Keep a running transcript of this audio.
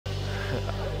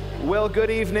Well, good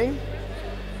evening.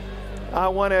 I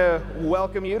want to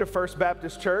welcome you to First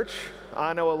Baptist Church.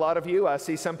 I know a lot of you. I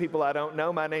see some people I don't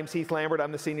know. My name's Heath Lambert.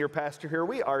 I'm the senior pastor here.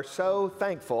 We are so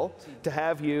thankful to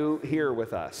have you here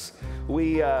with us.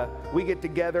 We get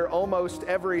together almost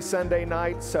every Sunday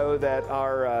night so that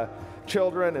our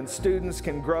children and students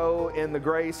can grow in the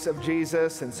grace of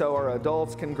Jesus, and so our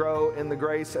adults can grow in the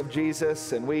grace of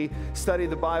Jesus, and we study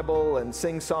the Bible and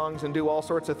sing songs and do all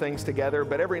sorts of things together.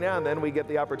 But every now and then we get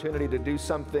the opportunity to do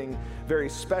something very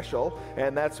special,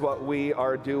 and that's what we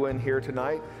are doing here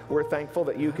tonight. We're thankful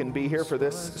that you can be here for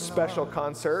this special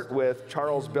concert with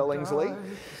Charles Billingsley.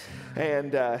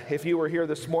 And if you were here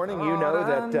this morning, you know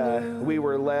that we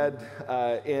were led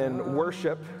in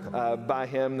worship by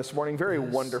him this morning very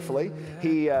wonderfully.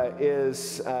 He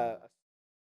is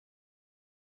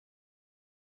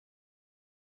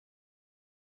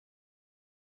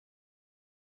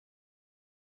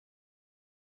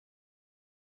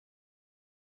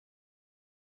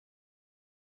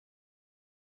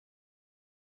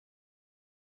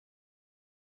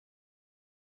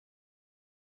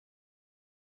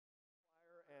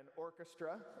an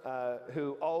orchestra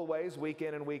who always, week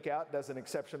in and week out, does an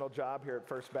exceptional job here at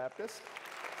First Baptist.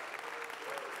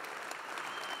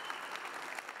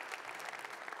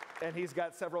 And he's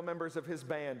got several members of his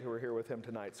band who are here with him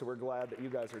tonight, so we're glad that you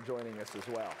guys are joining us as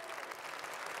well.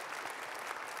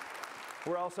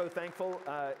 We're also thankful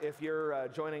if you're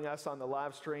joining us on the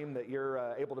live stream that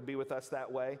you're able to be with us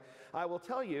that way. I will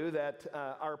tell you that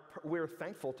we're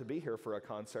thankful to be here for a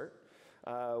concert.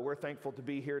 We're thankful to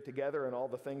be here together and all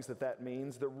the things that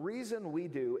means. The reason we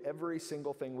do every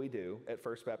single thing we do at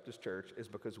First Baptist Church is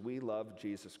because we love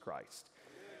Jesus Christ.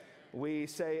 We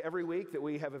say every week that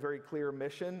we have a very clear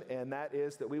mission, and that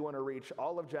is that we want to reach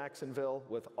all of Jacksonville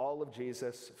with all of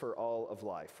Jesus for all of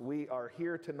life. We are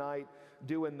here tonight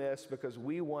doing this because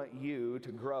we want you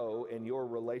to grow in your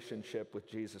relationship with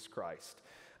Jesus Christ.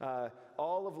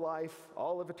 All of life,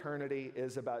 all of eternity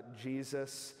is about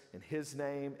Jesus and His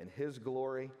name and His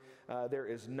glory. There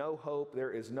is no hope,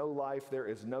 there is no life, there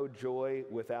is no joy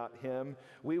without Him.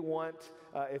 We want,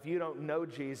 if you don't know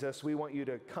Jesus, we want you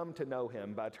to come to know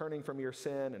Him by turning from your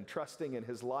sin and trusting in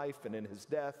His life and in His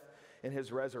death and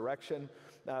His resurrection.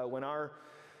 When our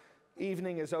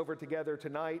evening is over together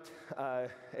tonight,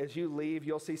 as you leave,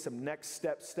 you'll see some next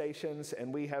step stations,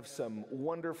 and we have some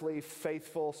wonderfully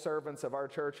faithful servants of our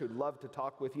church who'd love to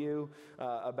talk with you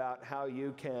about how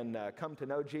you can come to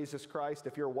know Jesus Christ.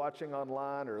 If you're watching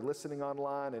online or listening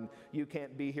online and you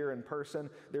can't be here in person,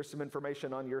 there's some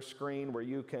information on your screen where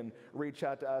you can reach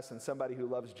out to us, and somebody who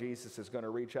loves Jesus is going to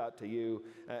reach out to you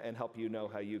and help you know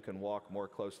how you can walk more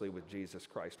closely with Jesus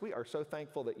Christ. We are so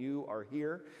thankful that you are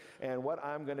here, and what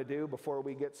I'm going to do before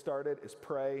we get started is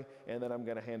pray, and then I'm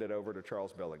going to hand it over to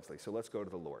Charles Billingsley. So let's go to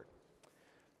the Lord.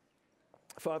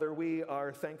 Father, we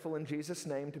are thankful in Jesus'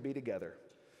 name to be together.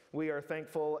 We are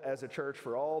thankful as a church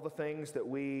for all the things that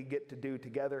we get to do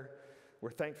together. We're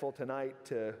thankful tonight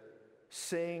to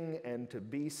sing and to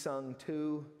be sung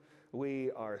to.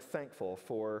 We are thankful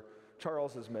for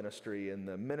Charles's ministry and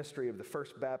the ministry of the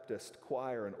First Baptist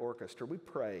Choir and Orchestra. We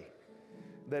pray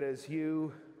that as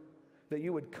you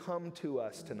would come to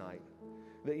us tonight,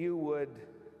 that you would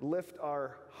lift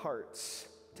our hearts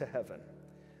to heaven,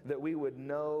 that we would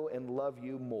know and love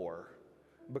you more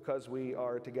because we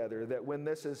are together, that when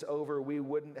this is over, we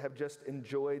wouldn't have just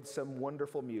enjoyed some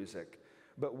wonderful music,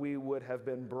 but we would have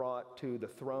been brought to the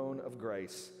throne of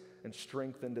grace and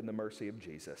strengthened in the mercy of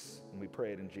Jesus. And we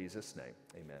pray it in Jesus' name.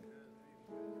 Amen.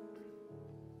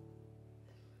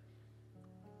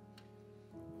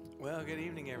 Well, good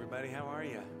evening, everybody. How are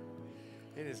you?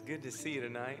 It is good to see you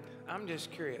tonight. I'm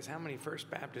just curious, how many First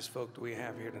Baptist folk do we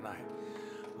have here tonight?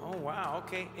 Oh, wow,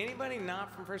 okay. Anybody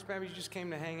not from First Baptist, you just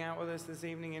came to hang out with us this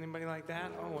evening? Anybody like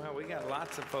that? Oh, well, we got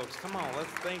lots of folks. Come on, let's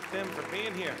thank them for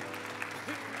being here.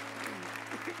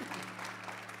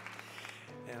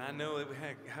 And I know that we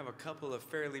have a couple of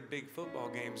fairly big football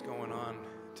games going on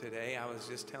today. I was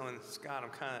just telling Scott,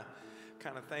 I'm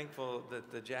kind of thankful that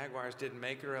the Jaguars didn't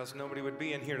make it, or else nobody would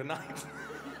be in here tonight.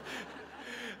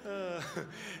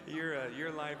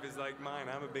 Your life is like mine.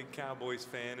 I'm a big Cowboys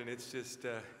fan, and it's just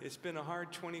it's been a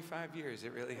hard 25 years.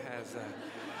 It really has.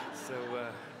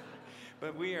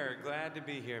 But we are glad to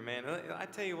be here, man. I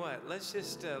tell you what, let's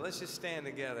just stand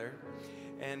together,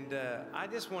 and I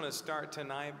just want to start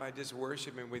tonight by just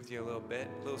worshiping with you a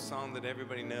little song that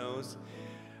everybody knows.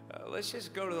 Let's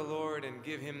just go to the Lord and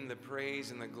give Him the praise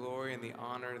and the glory and the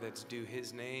honor that's due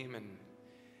His name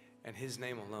and His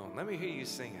name alone. Let me hear you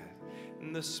sing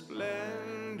it. The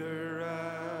splendor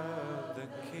of the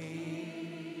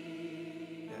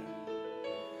King,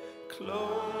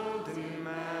 clothed in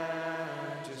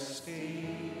majesty.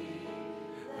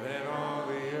 Let all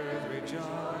the earth rejoice.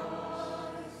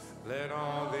 Let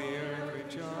all the earth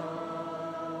rejoice.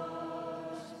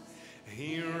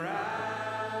 He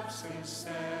wraps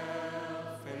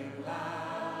himself in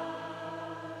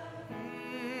light,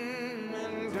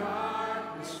 and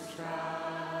darkness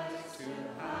tries to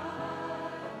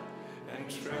hide, and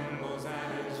trembles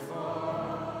at his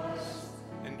voice,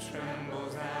 and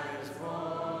trembles at his voice.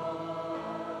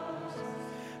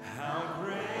 How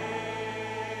great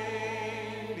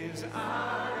is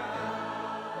our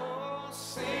God. Oh,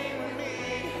 sing with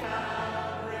me,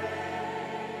 how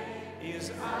great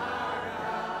is our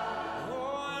God.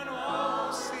 Oh, and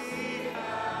all see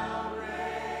how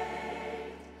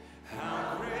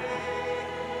great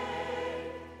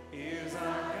is our God.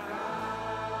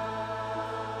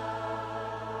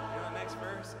 You know the next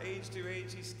verse? Age to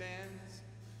age he stands.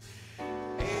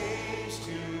 Age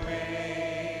to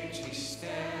age he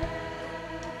stands.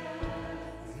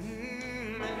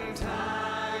 And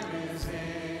time is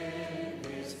in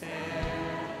his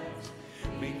hands.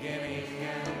 Beginning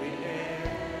and the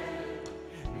end.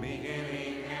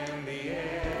 Beginning and the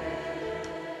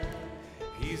end.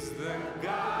 He's the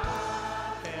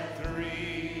God and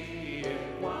three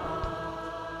in one.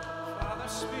 Father,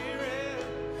 Spirit,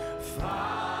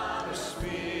 Father,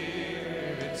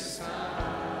 Spirit,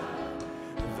 Son,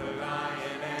 the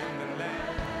Lion and the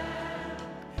Lamb,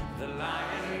 the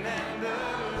Lion and the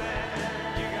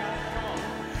Lamb. You got it, come on.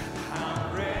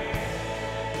 How great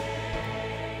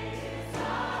is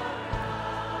our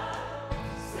God.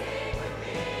 Sing with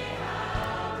me,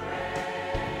 how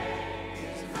great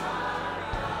is our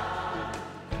God.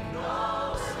 And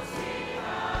all see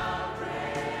how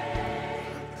great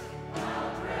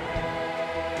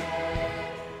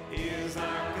is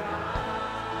our God.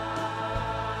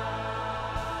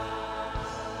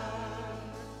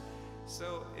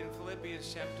 So in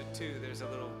Philippians chapter 2, there's a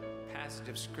little passage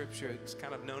of scripture. It's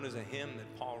kind of known as a hymn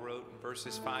that Paul wrote in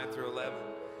verses 5 through 11,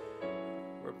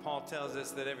 where Paul tells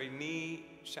us that every knee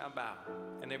shall bow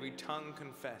and every tongue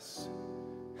confess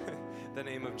the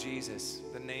name of Jesus,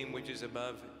 the name which is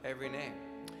above every name.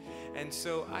 And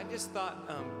so I just thought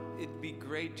it'd be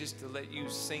great just to let you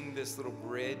sing this little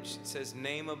bridge. It says,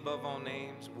 name above all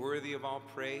names, worthy of all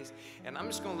praise. And I'm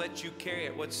just going to let you carry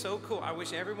it. What's so cool, I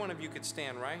wish every one of you could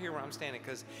stand right here where I'm standing,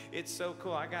 because it's so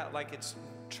cool. I got like it's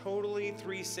totally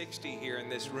 360 here in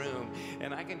this room,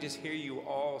 and I can just hear you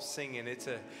all singing. It's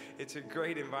a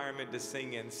great environment to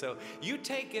sing in. So you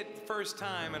take it first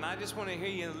time, and I just want to hear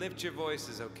you lift your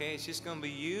voices, okay? It's just going to be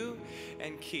you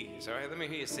and keys, all right? Let me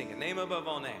hear you sing it. Name above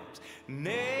all names.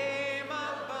 Name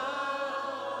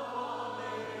above all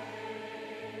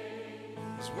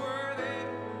names is worthy.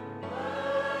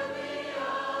 Worthy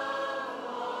of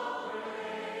all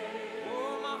praise.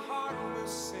 Oh, my heart will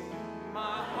sing.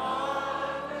 My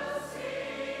heart will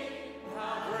sing.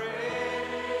 How great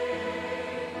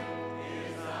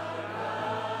is our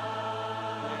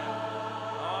God.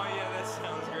 Oh, yeah, that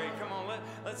sounds great. Come on,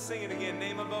 let's sing it again.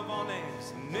 Name above all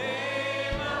names.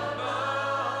 Name above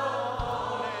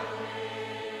all names.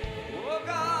 Oh,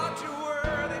 God, you're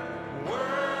worthy.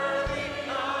 Worthy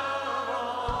of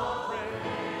all praise.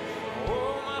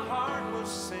 Oh, my heart will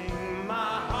sing.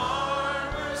 My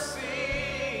heart will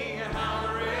sing. How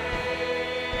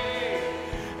great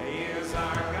is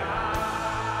our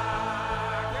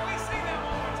God. Can we sing that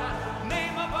one more time?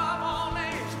 Name above all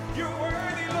names. You're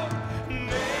worthy, Lord.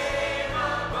 Name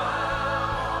above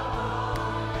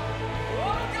all names.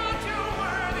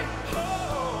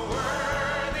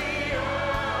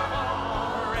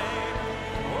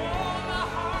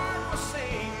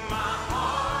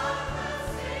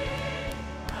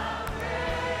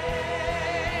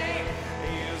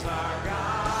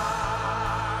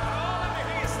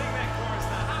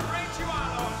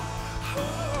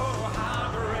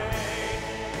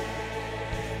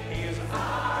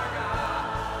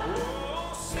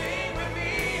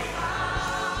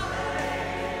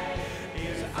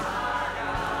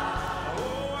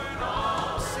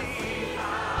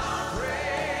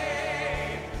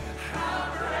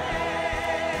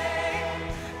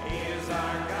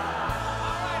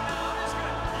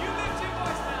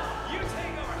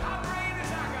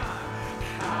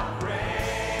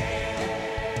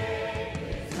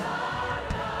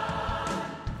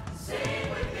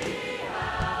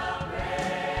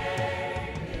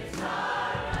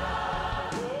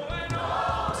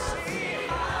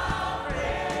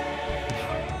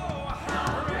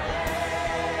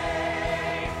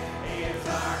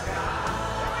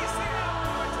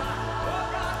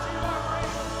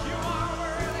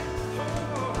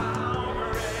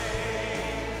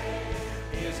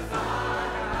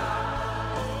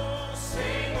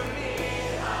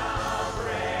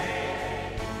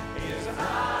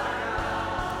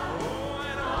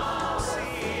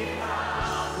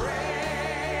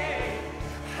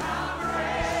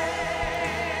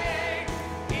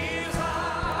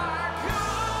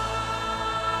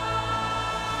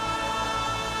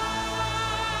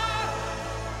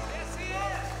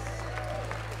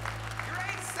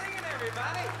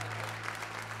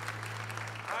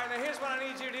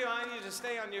 to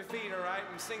stay on your feet, all right,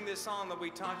 and sing this song that we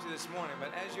taught you this morning.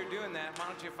 But as you're doing that, why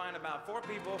don't you find about 4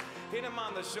 people, hit them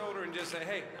on the shoulder, and just say,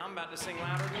 hey, I'm about to sing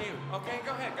louder than you. Okay,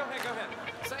 go ahead, go ahead, go ahead.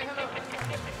 Say hello.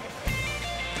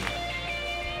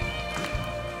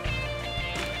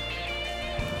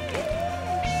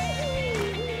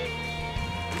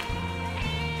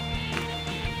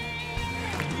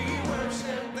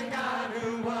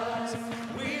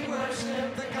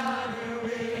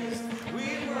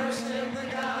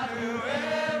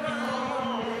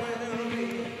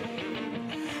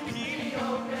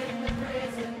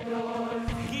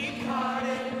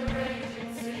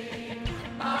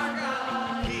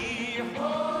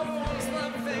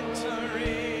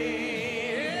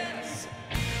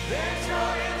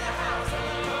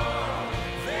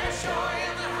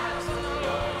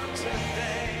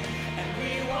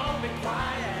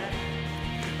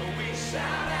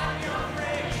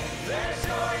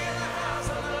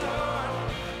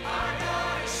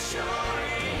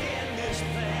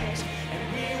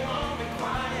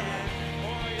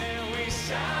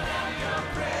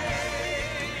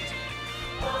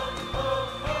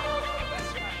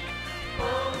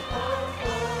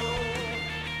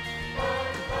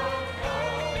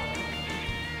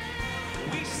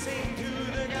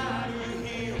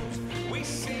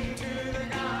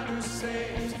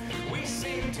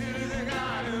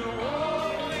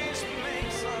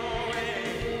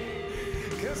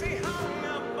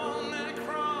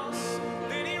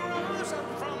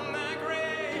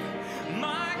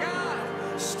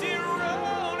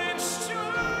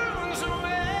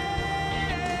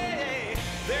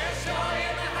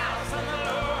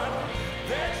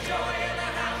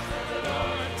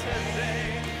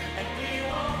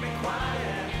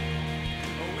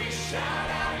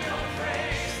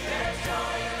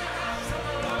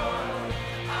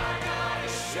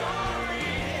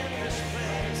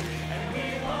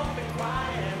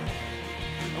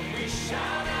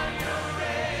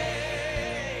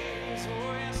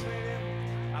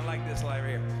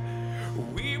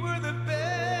 We were the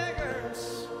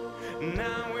beggars,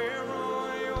 now we're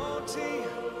royalty.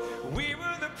 We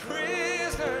were the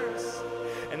prisoners,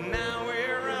 and now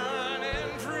we're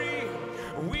running free.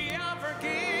 We are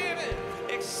forgiven,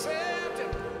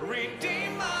 accepted,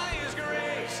 redeemed by His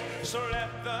grace. So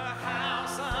let the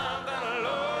house of the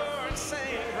Lord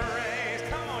sing praise.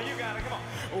 Come on, you got it, come on.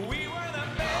 We were the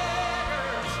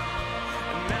beggars,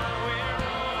 and now we're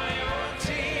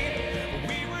royalty.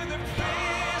 We were the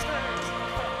prisoners,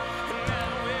 and now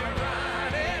we're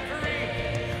running free.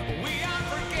 We are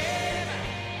forgiven,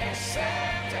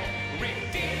 accepted,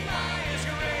 redeemed by His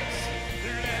grace.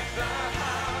 Let the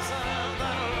house of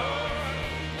the Lord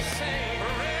sing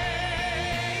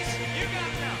praise. You got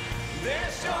it now.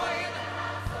 There's joy in the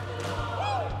house of the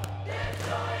Lord. There's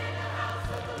joy in the house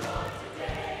of the Lord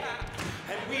today.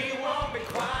 And we won't be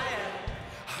quiet.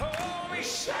 Oh, we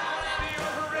shout out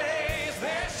your praise.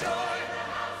 There's joy in the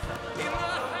house of the Lord.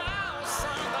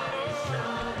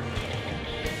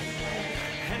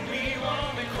 And we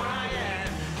won't be quiet.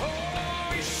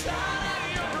 Oh, we shout out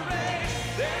your praise.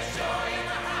 There's joy in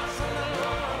the house of the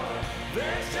Lord.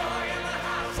 There's joy in the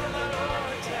house of the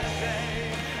Lord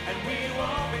today. And we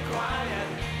won't be quiet.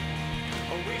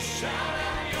 Oh, we shout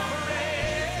out your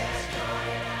praise. There's joy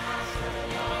in the house of the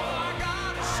Lord. Oh,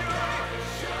 God is surely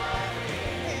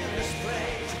in this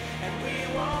place. And we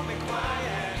won't be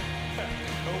quiet.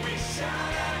 Oh, we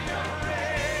shout out your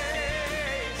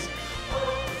praise. Oh,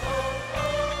 oh, oh.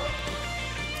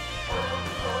 Oh,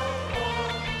 oh,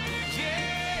 oh.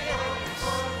 Yes.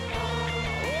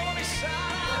 Oh, we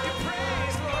shout out your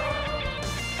praise, Lord.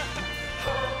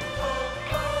 Oh, oh,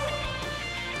 oh.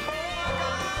 Oh,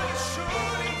 God is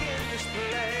surely in this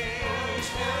place.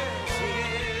 Yes, He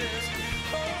is.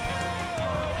 Oh,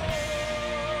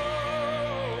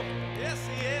 yes,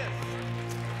 He is.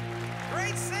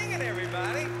 Great singing,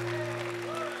 everybody.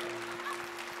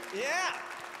 Yeah.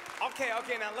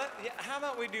 Okay, now how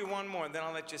about we do one more, then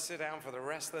I'll let you sit down for the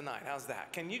rest of the night. How's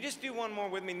that? Can you just do one more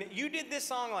with me? You did this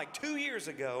song like 2 years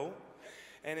ago,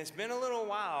 and it's been a little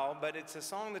while, but it's a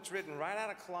song that's written right out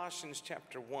of Colossians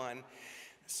chapter 1, a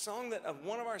song that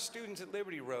one of our students at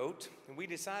Liberty wrote, and we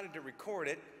decided to record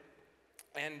it,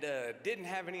 and didn't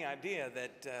have any idea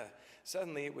that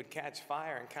suddenly it would catch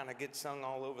fire and kind of get sung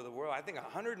all over the world. I think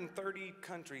 130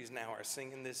 countries now are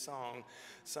singing this song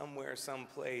somewhere,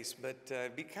 someplace. But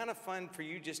it'd be kind of fun for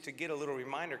you just to get a little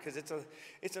reminder, because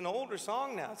it's an older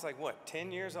song now. It's like, what,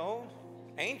 10 years old?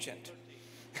 Ancient.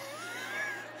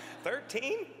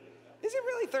 13? Is it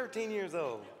really 13 years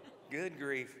old? Good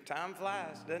grief. Time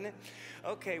flies, doesn't it?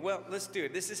 Okay, well, let's do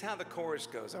it. This is how the chorus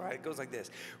goes, all right? It goes like this.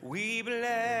 We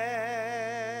bless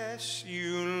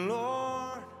you,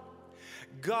 Lord,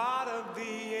 God of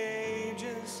the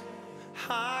ages,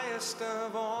 highest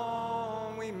of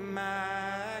all, we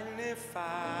magnify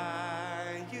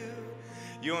you.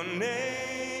 Your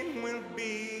name will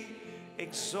be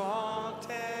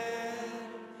exalted,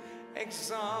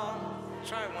 exalted.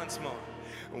 Try it once more.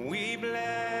 We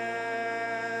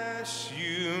bless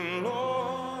you,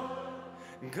 Lord,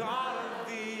 God of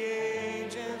the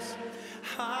ages,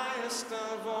 highest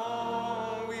of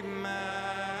all, we magnify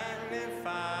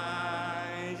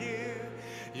you.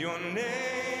 Your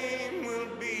name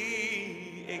will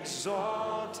be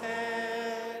exalted,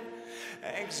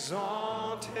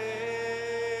 exalted.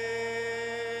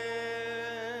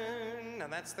 Now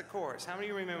that's the chorus. How many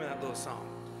of you remember that little song?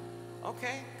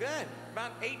 Okay, good.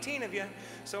 About 18 of you.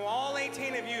 So all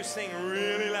 18 of you sing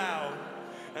really loud,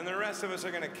 and the rest of us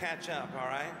are going to catch up, all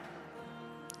right?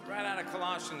 Right out of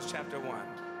Colossians chapter 1.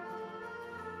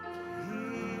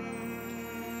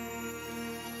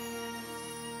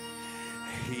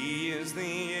 He is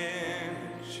the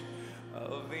image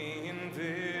of the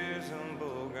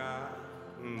invisible God,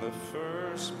 the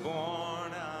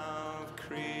firstborn of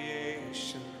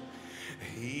creation.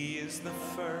 He is the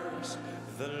first,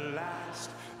 the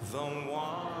last, the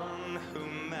one who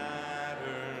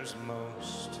matters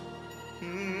most. He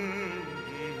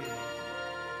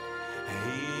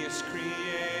is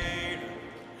creator,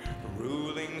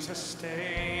 ruling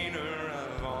sustainer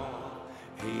of all.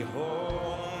 He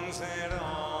holds it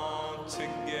all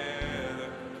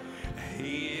together.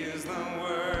 He is the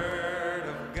Word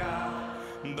of God,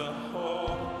 the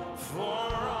hope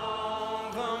for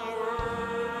all the world.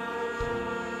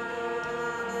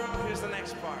 Here's the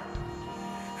next part.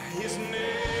 His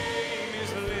name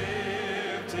is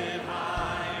lifted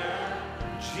higher.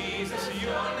 Jesus,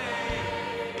 your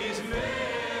name is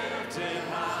lifted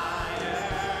higher.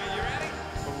 You ready?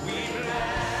 We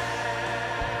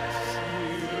bless you,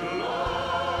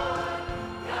 Lord,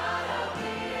 God of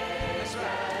the ages. That's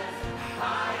right.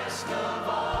 Highest of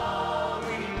all,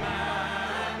 we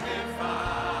magnify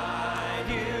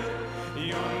you.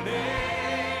 Your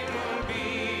name will be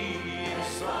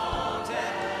exalted.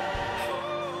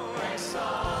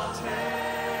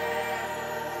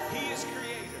 He is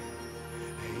creator.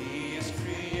 He is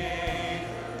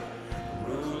creator,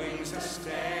 ruling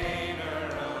sustainer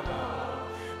of all.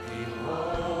 He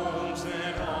holds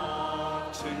it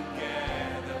all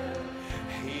together.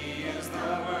 He is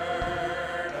the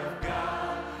Word of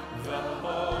God, the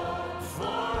hope for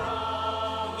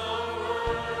all the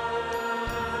world.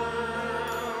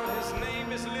 His name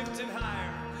is lifted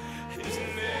higher. His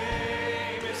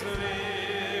name is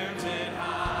lifted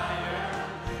higher.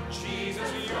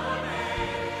 Jesus, your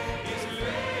name is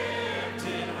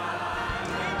lifted high.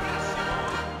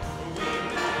 We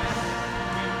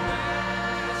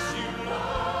bless you,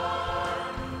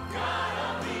 Lord, God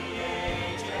of the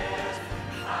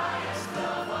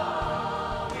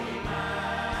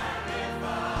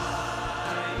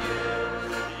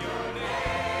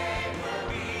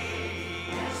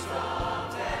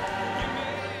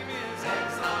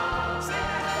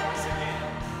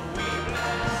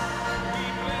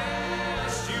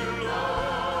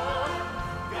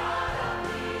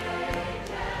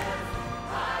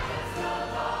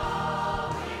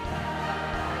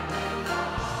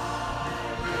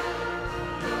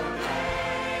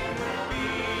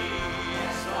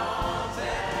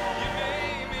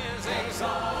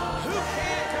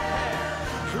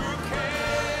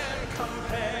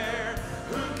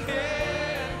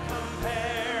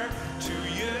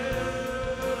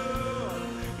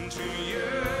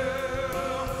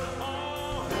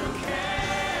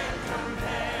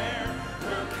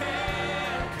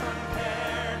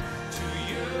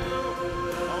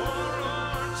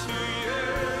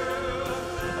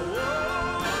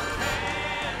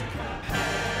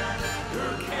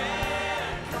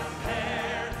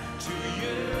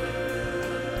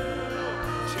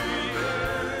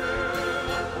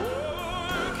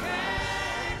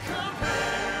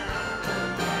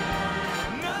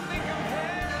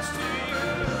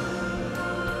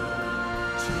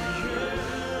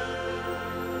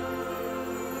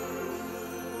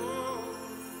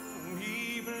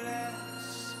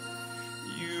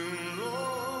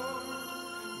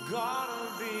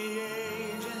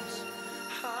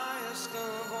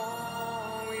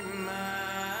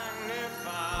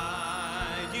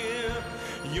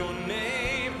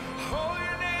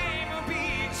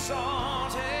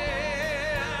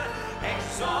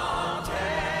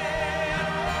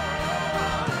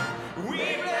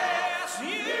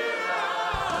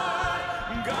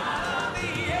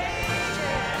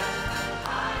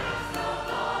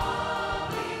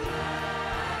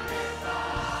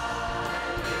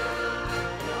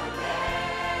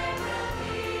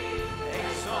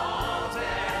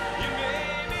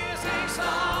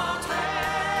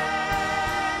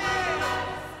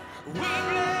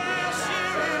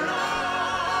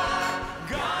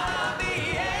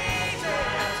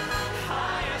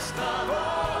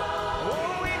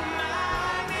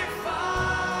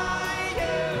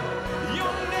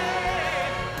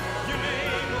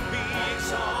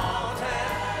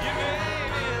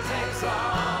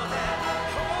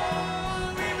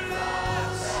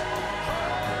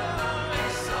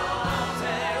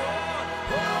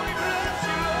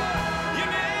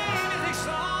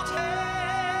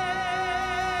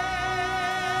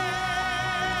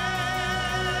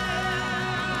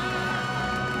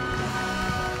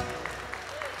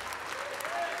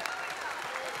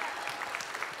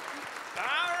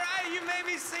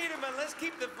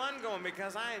the fun going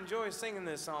because I enjoy singing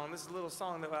this song. This is a little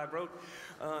song that I wrote,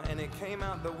 and it came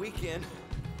out the weekend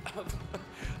of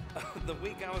the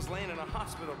week I was laying in a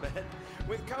hospital bed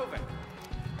with COVID.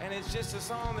 And it's just a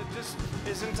song that just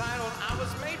is entitled, I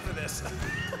Was Made for This.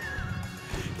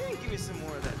 Can you give me some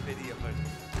more of that video, please?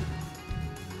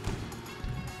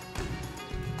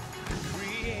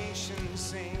 Creation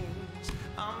sings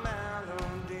a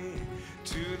melody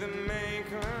to the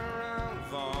maker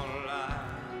of all life.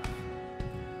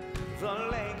 The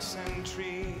lakes and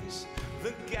trees,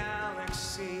 the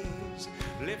galaxies,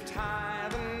 lift high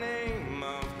the name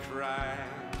of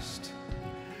Christ.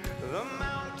 The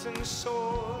mountains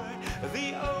soar,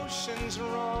 the oceans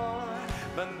roar,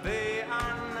 but they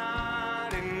are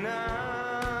not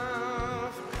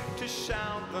enough to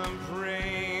shout the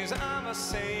praise of a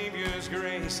Savior's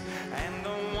grace and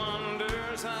the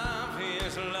wonders of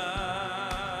His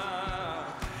love.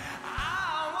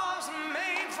 I was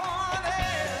made for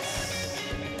this.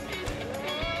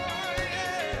 Oh,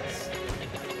 yes.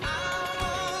 I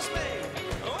was made.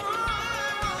 Oh, I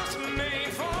was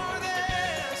made for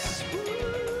this.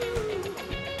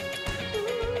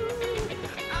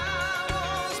 I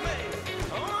was made.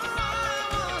 Oh, I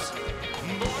was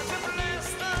born to bless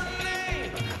the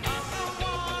name of the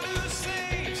one who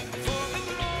saves, for the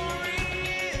glory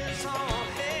is all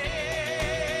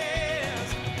His.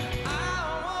 I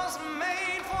was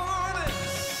made for this.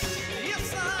 Yes,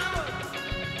 I was.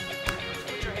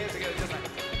 Put your hands together just like.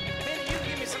 Ben, you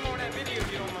give me some more of that video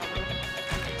if you don't mind, bro.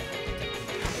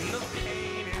 The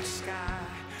painted sky,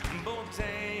 both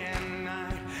day and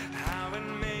night, how it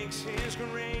makes His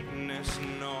greatness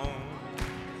known,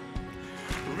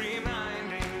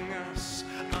 reminding us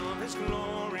of His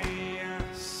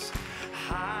glorious,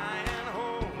 high and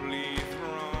holy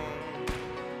throne,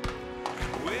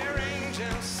 where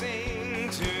angels sing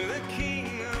to the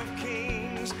King of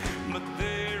Kings, but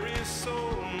there is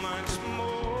so much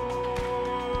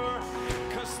more,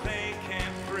 'cause they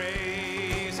can't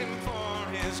praise Him for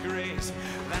His grace.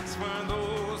 That's for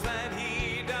those that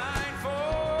He died for.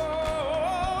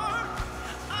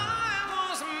 I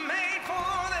was made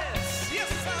for this.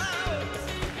 Yes, I was.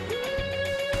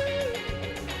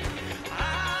 I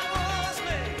was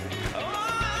made. Oh, I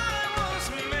was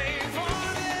made for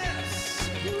this.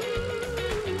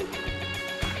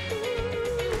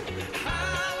 I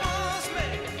was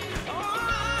made. Oh, I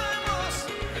was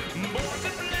born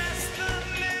to bless the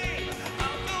name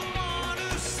of the one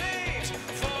who saves,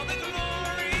 for the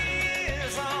glory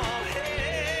is all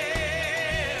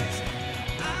His.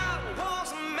 I was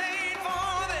made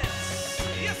for this.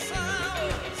 Yes, I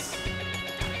was.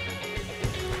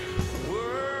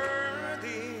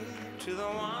 Worthy to the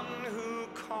one who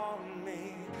called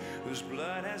me, whose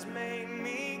blood has made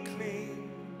me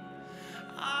clean.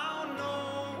 I'll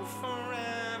know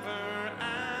forever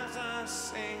as I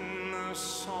sing the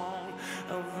song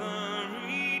of the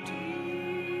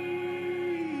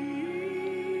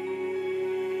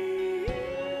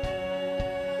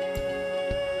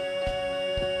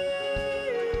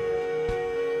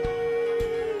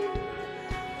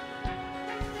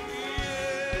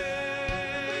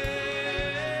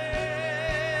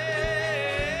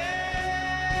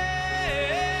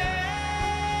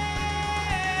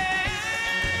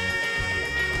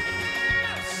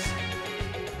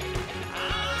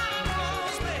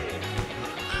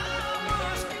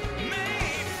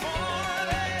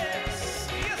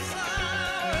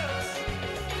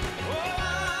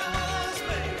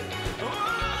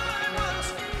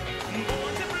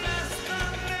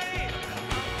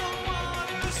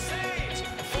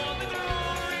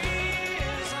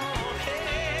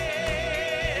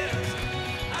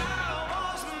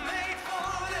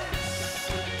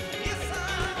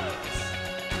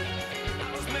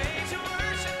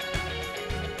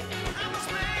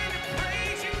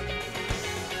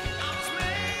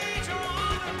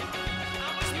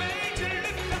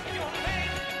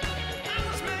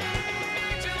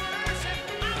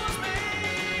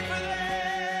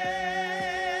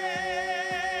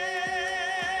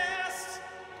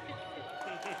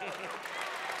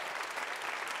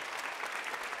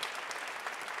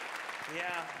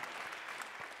Yeah.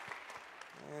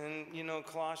 And you know,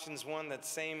 Colossians 1, that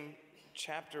same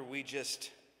chapter we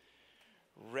just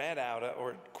read out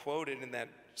or quoted in that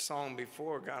song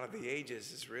before, God of the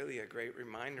Ages, is really a great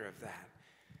reminder of that.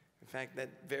 In fact,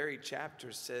 that very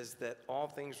chapter says that all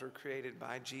things were created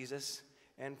by Jesus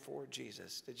and for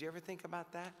Jesus. Did you ever think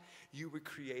about that? You were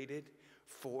created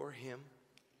for Him.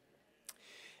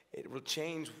 It will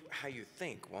change how you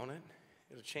think, won't it?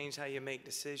 It'll change how you make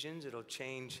decisions. It'll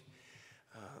change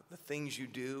the things you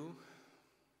do,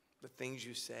 the things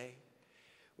you say.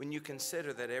 when you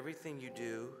consider that everything you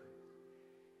do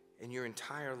in your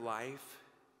entire life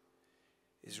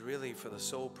is really for the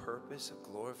sole purpose of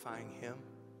glorifying Him.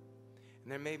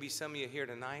 And there may be some of you here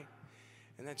tonight,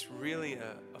 and that's really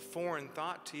a foreign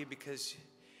thought to you because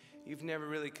you've never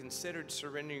really considered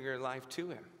surrendering your life to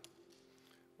Him.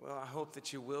 Well, I hope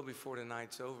that you will before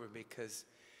tonight's over, because,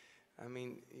 I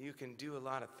mean, you can do a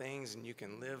lot of things and you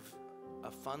can live a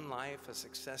fun life, a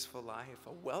successful life,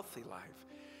 a wealthy life.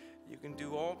 You can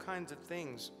do all kinds of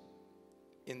things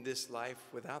in this life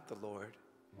without the Lord.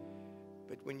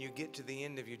 But when you get to the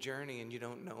end of your journey and you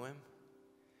don't know Him,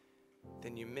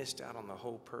 then you missed out on the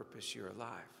whole purpose you're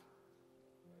alive.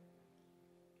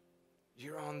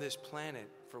 You're on this planet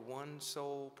for one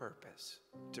sole purpose,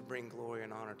 to bring glory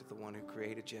and honor to the one who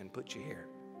created you and put you here.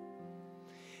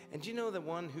 And you know the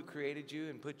one who created you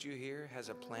and put you here has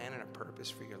a plan and a purpose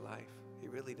for your life? He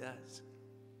really does.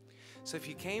 So if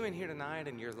you came in here tonight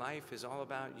and your life is all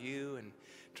about you and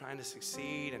trying to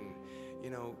succeed and,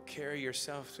 carry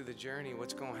yourself through the journey,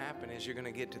 what's going to happen is you're going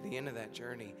to get to the end of that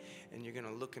journey and you're going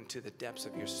to look into the depths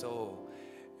of your soul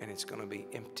and it's going to be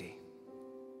empty.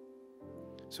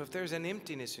 So if there's an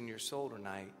emptiness in your soul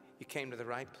tonight, you came to the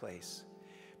right place,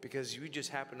 because you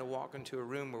just happen to walk into a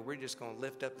room where we're just going to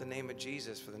lift up the name of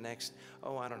Jesus for the next,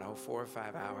 4 or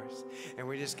 5 hours. And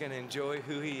we're just going to enjoy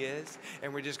who He is,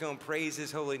 and we're just going to praise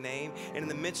His holy name. And in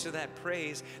the midst of that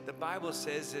praise, the Bible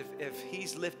says if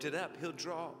He's lifted up, He'll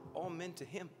draw all men to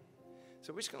Him.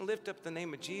 So we're just going to lift up the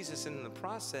name of Jesus, and in the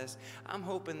process, I'm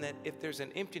hoping that if there's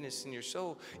an emptiness in your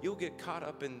soul, you'll get caught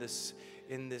up in this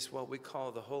what we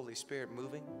call the Holy Spirit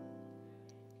moving,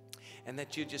 and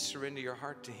that you just surrender your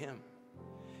heart to Him,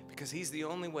 because He's the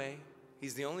only way,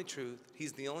 He's the only truth,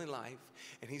 He's the only life,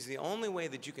 and He's the only way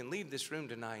that you can leave this room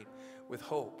tonight with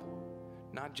hope,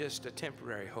 not just a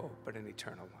temporary hope, but an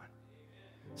eternal one.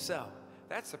 So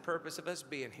that's the purpose of us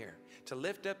being here, to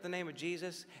lift up the name of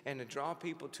Jesus and to draw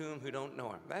people to Him who don't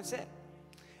know Him. That's it.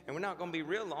 And we're not going to be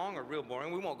real long or real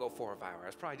boring. We won't go 4 or 5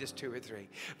 hours, probably just 2 or 3.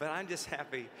 But I'm just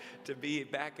happy to be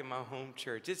back in my home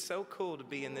church. It's so cool to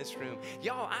be in this room.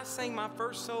 Y'all, I sang my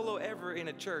first solo ever in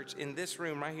a church in this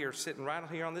room right here, sitting right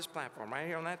here on this platform, right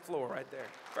here on that floor right there.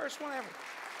 First one ever.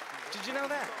 Did you know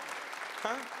that? Huh?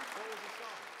 What was the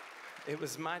song? It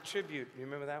was my tribute. You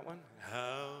remember that one?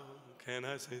 How can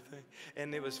I say thank?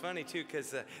 And it was funny too,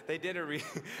 because they did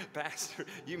Pastor,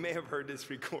 you may have heard this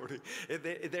recording.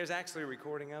 There's actually a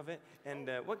recording of it. And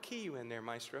what key you in there,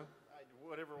 Maestro?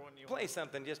 Whatever one you play want.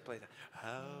 something, just play that.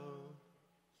 How?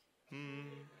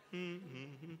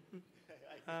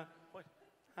 What?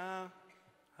 How?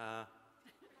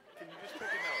 Can you just pick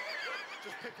a note?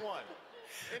 Just pick one.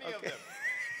 Any of them.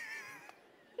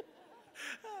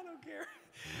 I don't care.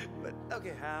 But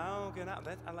okay, how can I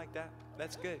like that.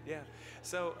 That's good, yeah.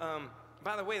 So,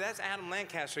 by the way, that's Adam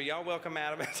Lancaster. Y'all welcome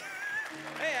Adam.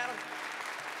 Hey, Adam.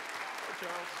 Hey,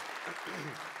 Charles.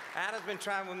 Adam's been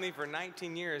traveling with me for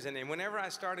 19 years, and whenever I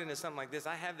start into something like this,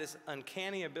 I have this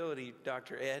uncanny ability,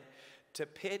 Dr. Ed, to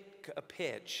pick a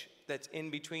pitch that's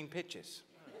in between pitches.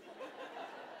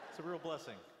 It's a real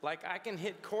blessing. Like, I can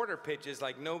hit quarter pitches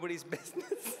like nobody's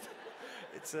business.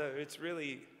 It's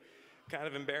really kind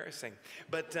of embarrassing.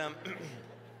 But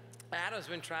Adam's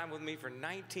been traveling with me for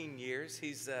 19 years.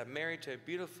 He's married to a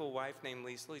beautiful wife named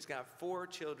Lisa. He's got 4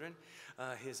 children.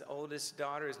 His oldest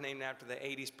daughter is named after the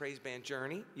 80s praise band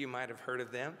Journey. You might have heard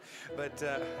of them. But,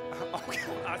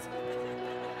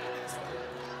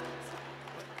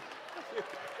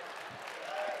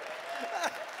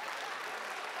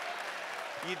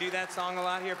 you do that song a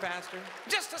lot here, Pastor?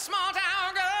 Just a small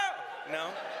town girl. No?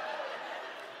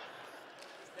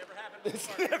 It's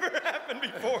never happened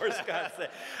before, Scott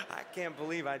said. I can't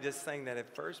believe I just sang that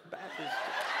at First Baptist.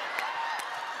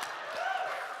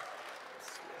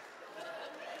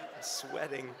 I'm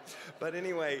sweating. But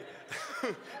anyway,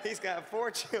 he's got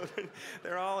 4 children.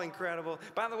 They're all incredible.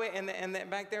 By the way, and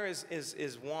back there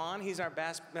is Juan. He's our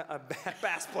bass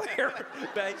player,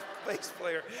 bass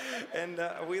player. And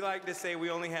we like to say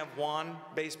we only have one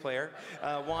bass player,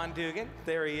 Juan Dugan.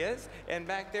 There he is. And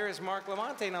back there is Mark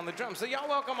Lamontagne on the drums. So y'all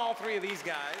welcome all 3 of these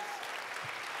guys.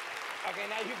 Okay,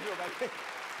 now you go back there.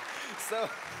 So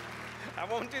I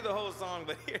won't do the whole song,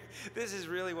 but here, this is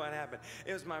really what happened.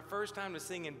 It was my first time to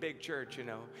sing in big church, you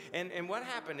know. And what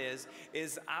happened is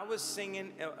I was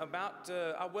singing about,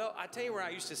 well, I tell you where I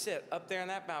used to sit, up there on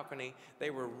that balcony. They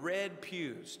were red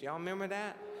pews. Do y'all remember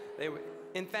that? They were,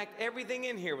 in fact, everything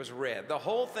in here was red. The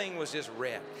whole thing was just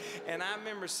red. And I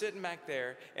remember sitting back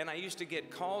there, and I used to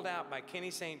get called out by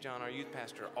Kenny St. John, our youth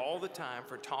pastor, all the time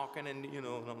for talking, and, you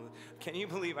know, can you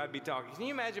believe I'd be talking? Can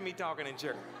you imagine me talking in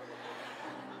church?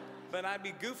 But I'd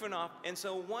be goofing off. And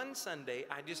so one Sunday,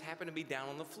 I just happened to be down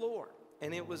on the floor.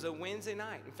 And it was a Wednesday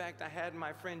night. In fact, I had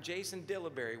my friend Jason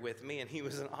Dillberry with me, and he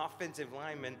was an offensive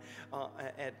lineman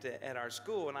at our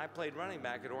school, and I played running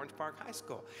back at Orange Park High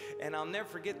School. And I'll never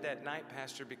forget that night,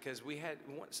 Pastor, because we had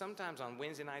sometimes on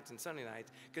Wednesday nights and Sunday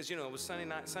nights, because you know it was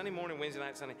Sunday morning, Wednesday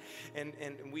night, Sunday,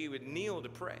 and we would kneel to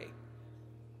pray.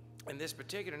 And this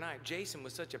particular night, Jason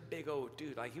was such a big old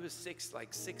dude, like he was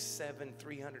 6'7",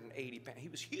 380 pounds. He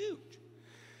was huge.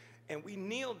 And we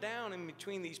kneeled down in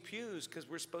between these pews because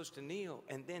we're supposed to kneel.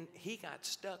 And then he got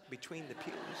stuck between the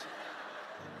pews.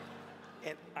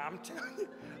 And I'm telling you,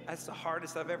 that's the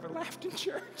hardest I've ever laughed in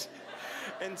church.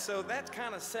 And so that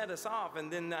kind of set us off. And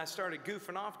then I started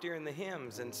goofing off during the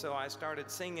hymns. And so I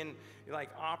started singing like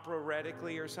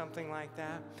operatically or something like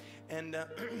that. And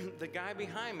the guy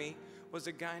behind me was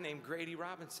a guy named Grady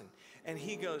Robinson. And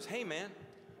he goes, "Hey, man,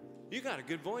 you got a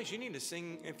good voice. You need to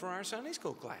sing for our Sunday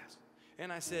school class."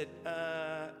 And I said,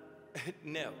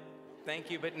 no,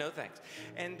 thank you, but no thanks.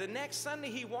 And the next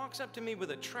Sunday, he walks up to me with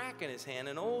a track in his hand,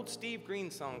 an old Steve Green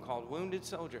song called Wounded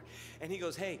Soldier. And he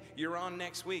goes, "Hey, you're on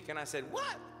next week." And I said,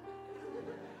 "What?"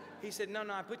 He said, no,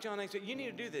 I put you on next week. You need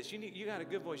to do this. You got a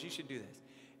good voice. You should do this.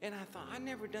 And I thought, I've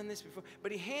never done this before.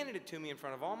 But he handed it to me in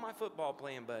front of all my football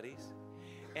playing buddies.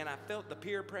 And I felt the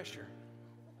peer pressure.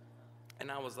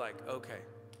 And I was like, okay.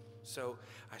 So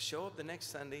I show up the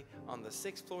next Sunday on the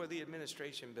 6th floor of the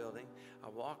administration building. I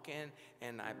walk in,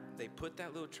 and they put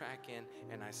that little track in,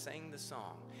 and I sang the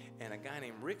song. And a guy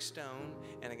named Rick Stone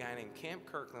and a guy named Camp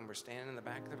Kirkland were standing in the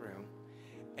back of the room.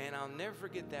 And I'll never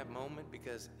forget that moment,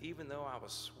 because even though I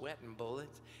was sweating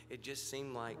bullets, it just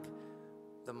seemed like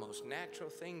the most natural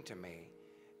thing to me.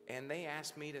 And they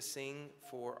asked me to sing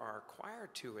for our choir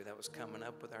tour that was coming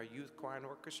up with our youth choir and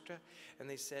orchestra. And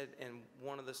they said, and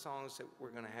one of the songs that we're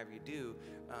going to have you do,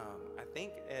 I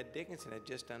think Ed Dickinson had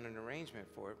just done an arrangement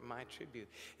for it, My Tribute.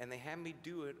 And they had me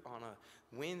do it on a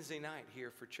Wednesday night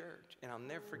here for church. And I'll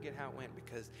never forget how it went,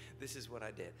 because this is what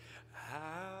I did.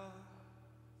 How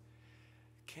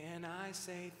can I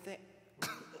say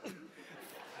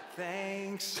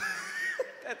thanks?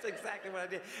 That's exactly what I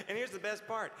did. And here's the best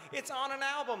part. It's on an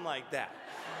album like that.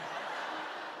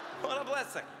 What a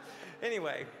blessing.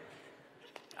 Anyway,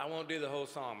 I won't do the whole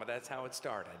song, but that's how it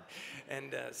started.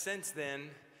 And since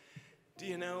then, do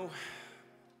you know,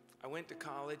 I went to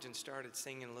college and started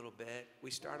singing a little bit. We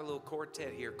started a little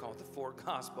quartet here called the Four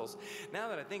Gospels. Now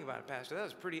that I think about it, Pastor, that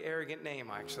was a pretty arrogant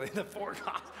name, actually, the Four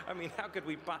Gospels. I mean, how could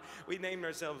we named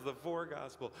ourselves the Four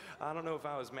Gospel. I don't know if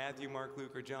I was Matthew, Mark,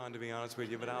 Luke, or John, to be honest with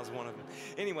you, but I was one of them.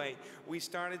 Anyway, we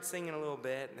started singing a little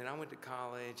bit, and then I went to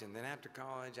college, and then after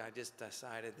college, I just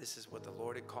decided this is what the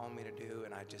Lord had called me to do,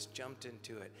 and I just jumped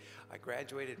into it. I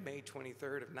graduated May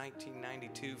 23rd of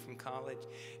 1992 from college,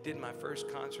 did my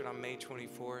first concert on May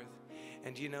 24th.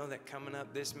 And do you know that coming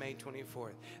up this May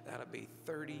 24th, that'll be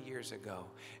 30 years ago.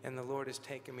 And the Lord has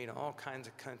taken me to all kinds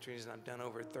of countries, and I've done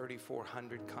over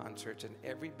 3,400 concerts, and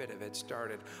every bit of it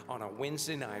started on a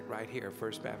Wednesday night right here at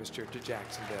First Baptist Church of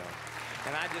Jacksonville.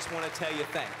 And I just want to tell you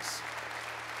thanks.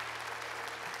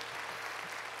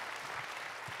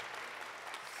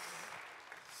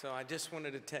 So I just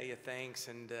wanted to tell you thanks.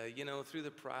 And, you know, through the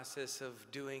process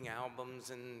of doing albums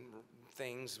and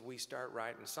things, we start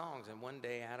writing songs. And one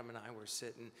day, Adam and I were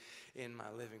sitting in my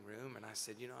living room, and I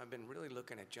said, you know, I've been really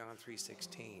looking at John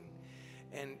 3:16.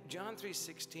 And John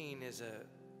 3:16 is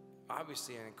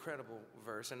obviously an incredible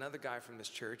verse. Another guy from this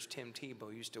church, Tim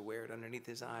Tebow, used to wear it underneath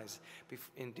his eyes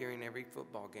during every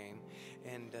football game.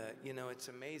 And, you know, it's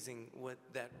amazing what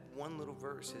that one little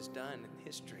verse has done in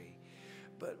history.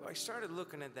 But I started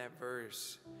looking at that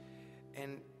verse,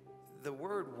 and the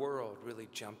word world really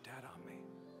jumped out on me.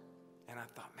 And I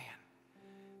thought, man,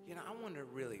 you know, I wonder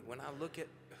really, when I look at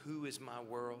who is my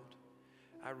world,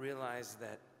 I realize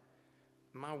that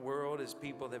my world is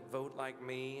people that vote like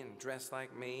me and dress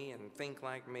like me and think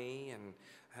like me and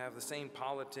have the same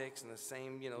politics and the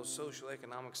same, you know, social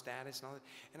economic status and all that.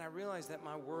 And I realized that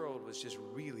my world was just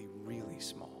really, really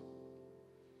small.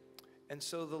 And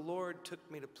so the Lord took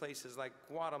me to places like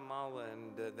Guatemala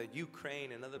and the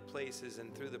Ukraine and other places,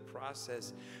 and through the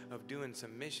process of doing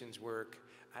some missions work,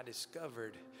 I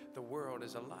discovered the world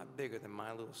is a lot bigger than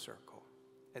my little circle.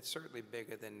 It's certainly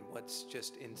bigger than what's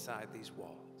just inside these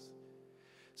walls.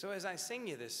 So as I sing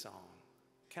you this song,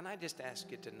 can I just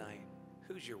ask you tonight,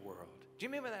 who's your world? Do you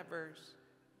remember that verse?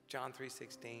 John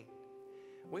 3:16.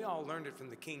 We all learned it from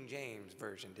the King James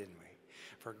Version, didn't we?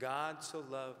 For God so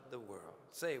loved the world,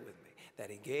 say it with me, that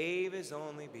he gave his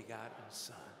only begotten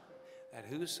Son, that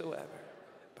whosoever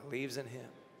believes in him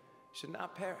should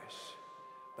not perish,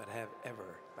 but have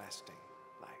everlasting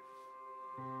life.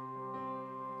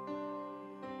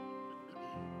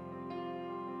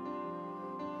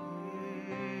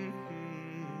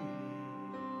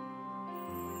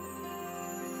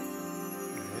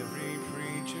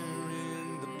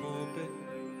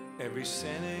 every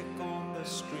cynic on the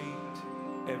street,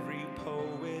 every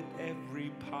poet,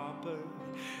 every pauper,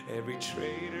 every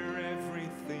traitor, every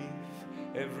thief,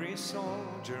 every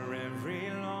soldier, every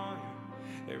lawyer,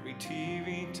 every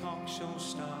TV talk show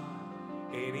star,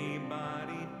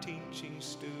 anybody teaching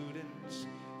students,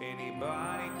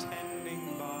 anybody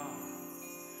tending bar.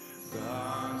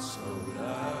 God so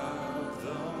loved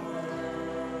the world.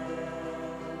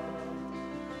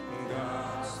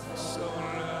 God so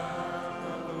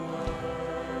loved the world.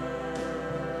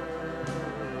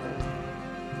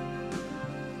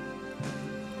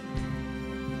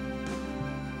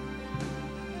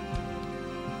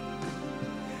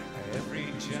 Every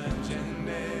judge and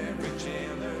every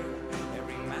jailer,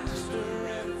 every master,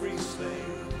 every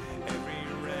slave, every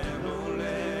rebel,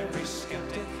 every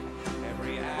skeptic,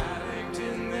 every addict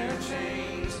in their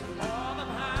chains, all the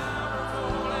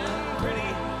powerful and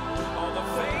pretty, all the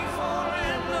faithful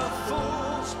and the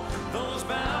fools, those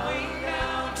bowing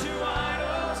down to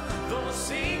idols, those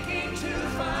seeking to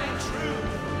find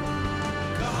truth.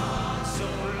 God so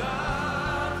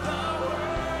loved the world.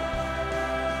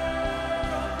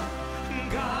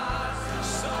 God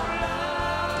so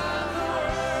loved the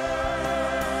world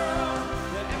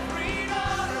that every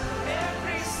daughter,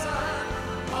 every son,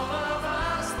 all of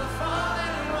us, the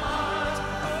fallen ones,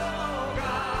 oh,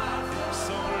 God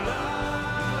so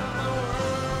loved the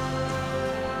world.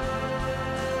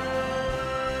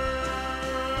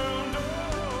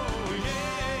 Oh,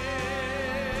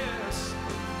 yes.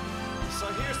 So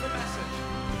here's the message.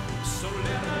 So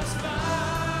let us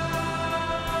love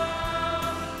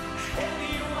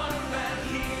anyone that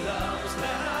He loves.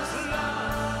 Let us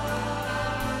love.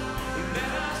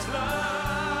 Let us love.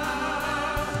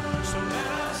 So let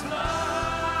us love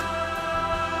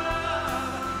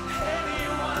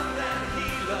anyone that He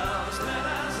loves. Let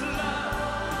us love.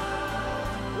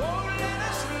 Oh, let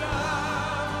us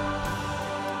love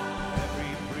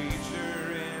every preacher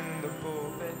in the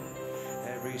pulpit,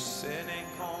 every cynic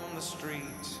on the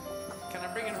streets. Can I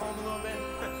bring it home a little bit?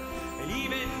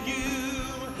 Even you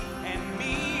and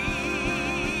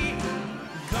me.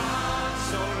 God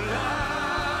so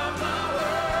loved the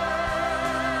world.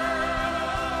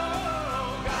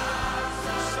 God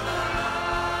so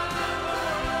loved the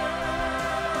world.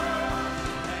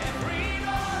 Every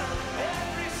daughter,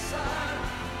 every son,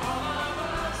 all of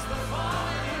us, the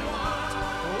fallen ones.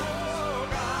 Oh,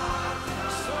 God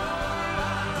so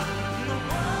loved the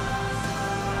world.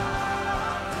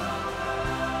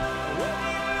 Oh,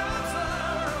 He loves the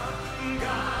world.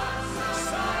 God so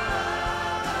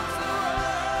loves the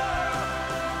world.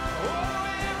 Oh,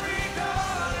 every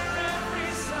daughter,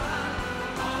 every son,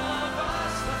 all of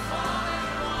us, the fallen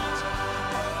ones.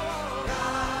 Oh,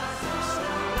 God so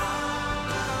loves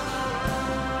the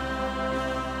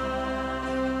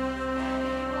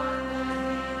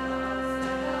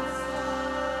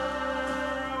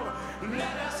world.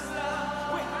 Let us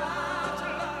love. We have to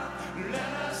love.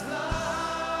 Let us love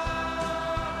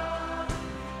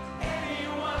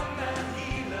anyone that He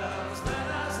loves. Let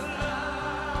us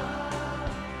love.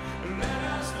 Let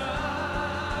us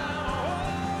love. Oh,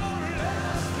 let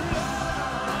us love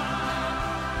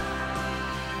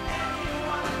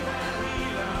anyone that He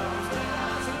loves. Let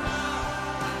us love.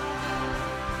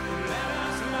 Let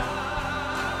us love.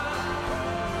 Oh,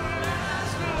 let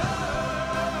us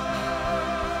love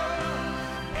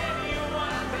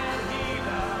anyone that He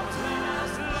loves. Let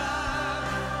us love.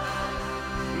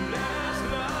 Let us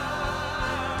love.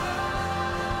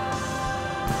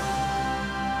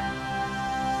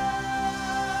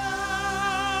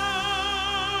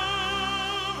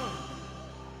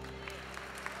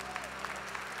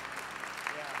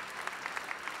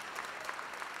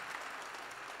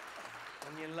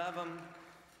 When you love them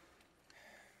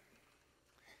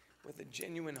with a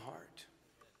genuine heart,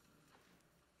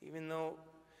 even though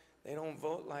they don't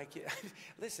vote like you.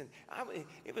 Listen,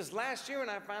 it was last year when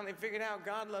I finally figured out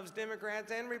God loves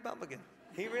Democrats and Republicans.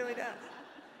 He really does.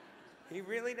 He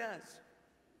really does.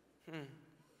 And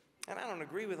I don't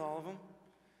agree with all of them.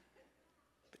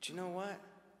 But you know what?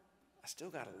 I still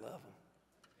got to love them.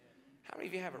 How many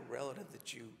of you have a relative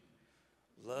that you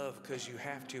love because you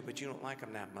have to, but you don't like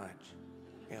them that much?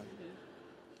 Yeah.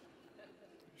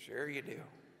 Sure you do.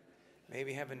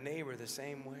 Maybe have a neighbor the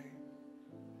same way.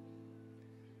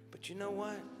 But you know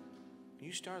what?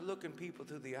 You start looking people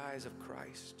through the eyes of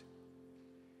Christ.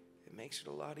 It makes it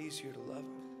a lot easier to love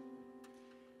them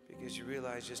because you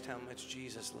realize just how much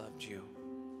Jesus loved you.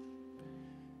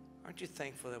 Aren't you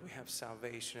thankful that we have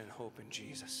salvation and hope in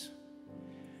Jesus?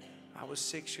 I was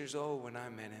 6 years old when I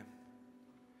met Him.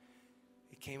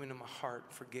 He came into my heart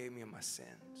and forgave me of my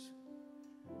sins.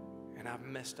 And I've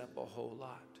messed up a whole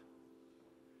lot.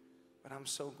 But I'm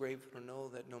so grateful to know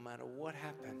that no matter what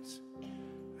happens,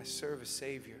 I serve a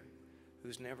Savior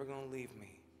who's never going to leave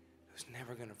me, who's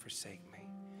never going to forsake me,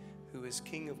 who is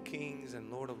King of Kings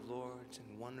and Lord of Lords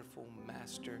and wonderful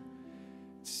Master,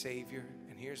 Savior.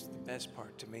 And here's the best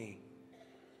part to me,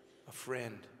 a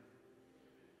friend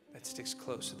that sticks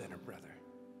closer than a brother.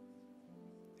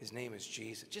 His name is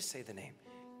Jesus. Just say the name,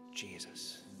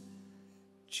 Jesus.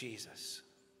 Jesus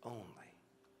only.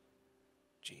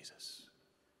 Jesus.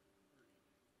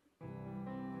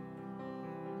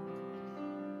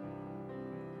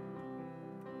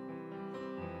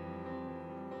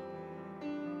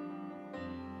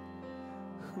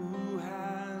 Who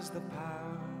has the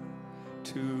power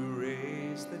to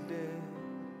raise the dead?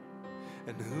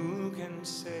 And who can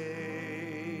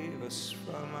save us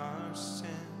from our sin?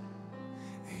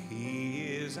 He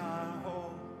is our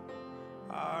hope,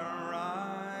 our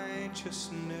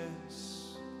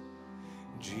righteousness.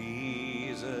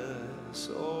 Jesus,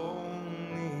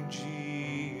 only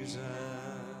Jesus.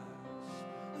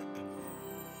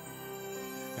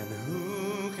 And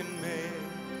who can make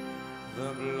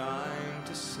the blind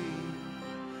to see?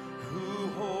 Who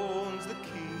holds the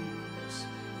keys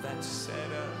that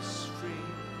set us free?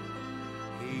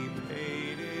 He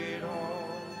paid it all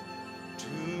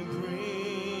to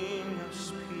bring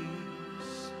us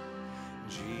peace.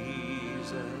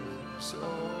 Jesus,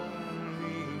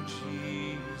 only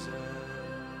Jesus.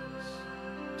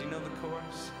 Do you know the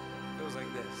chorus? It goes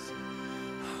like this.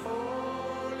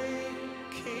 Holy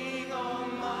King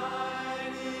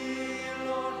Almighty,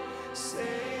 Lord,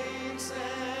 saints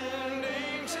and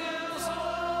angels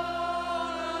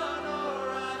all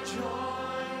adore. I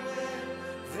join with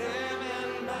them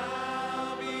and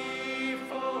bow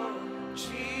before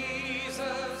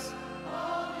Jesus,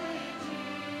 only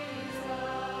Jesus.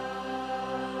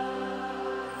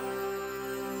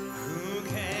 Who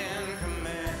can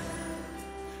command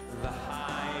the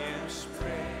highest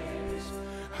praise?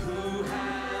 Who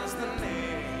has the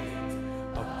name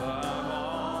above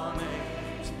all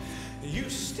names? You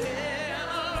stand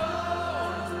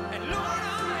alone, and Lord,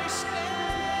 I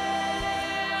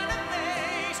stand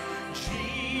amazed.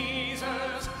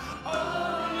 Jesus,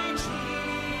 only Jesus.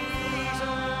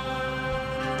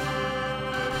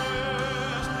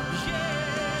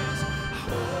 Yes,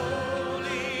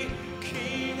 Holy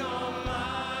King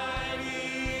Almighty,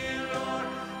 Lord,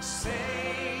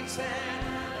 saints and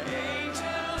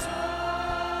angels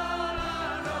all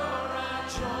adore. I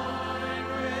join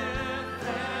with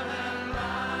them and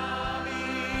bow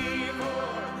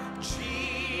before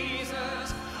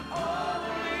Jesus,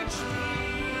 only Jesus.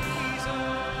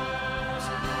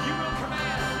 You will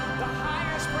command the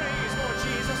highest praise, Lord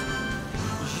Jesus.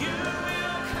 You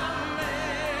will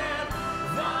command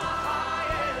the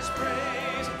highest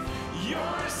praise.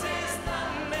 Yours is the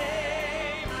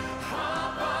name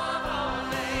above all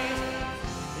names.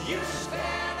 You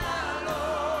stand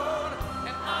alone,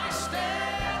 and I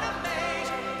stand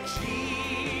amazed.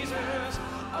 Jesus,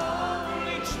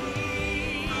 only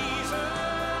Jesus.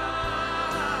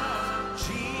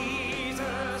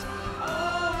 Jesus,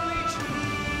 only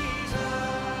Jesus.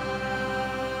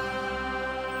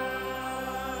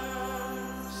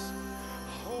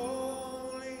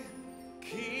 Holy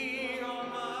King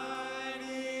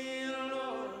Almighty,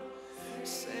 Lord,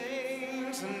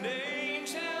 saints and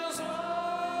angels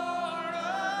all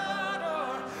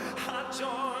adore. I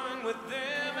join with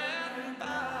them and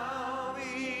bow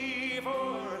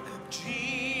before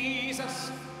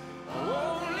Jesus,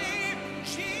 only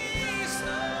Jesus.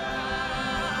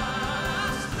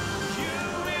 You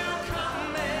will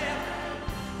command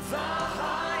the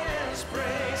highest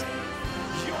praise.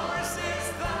 Yours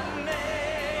is the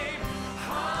name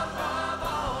above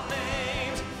all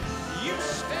names. You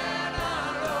stand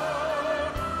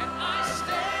alone, and I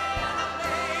stand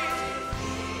amazed.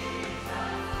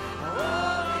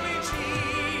 Only Jesus.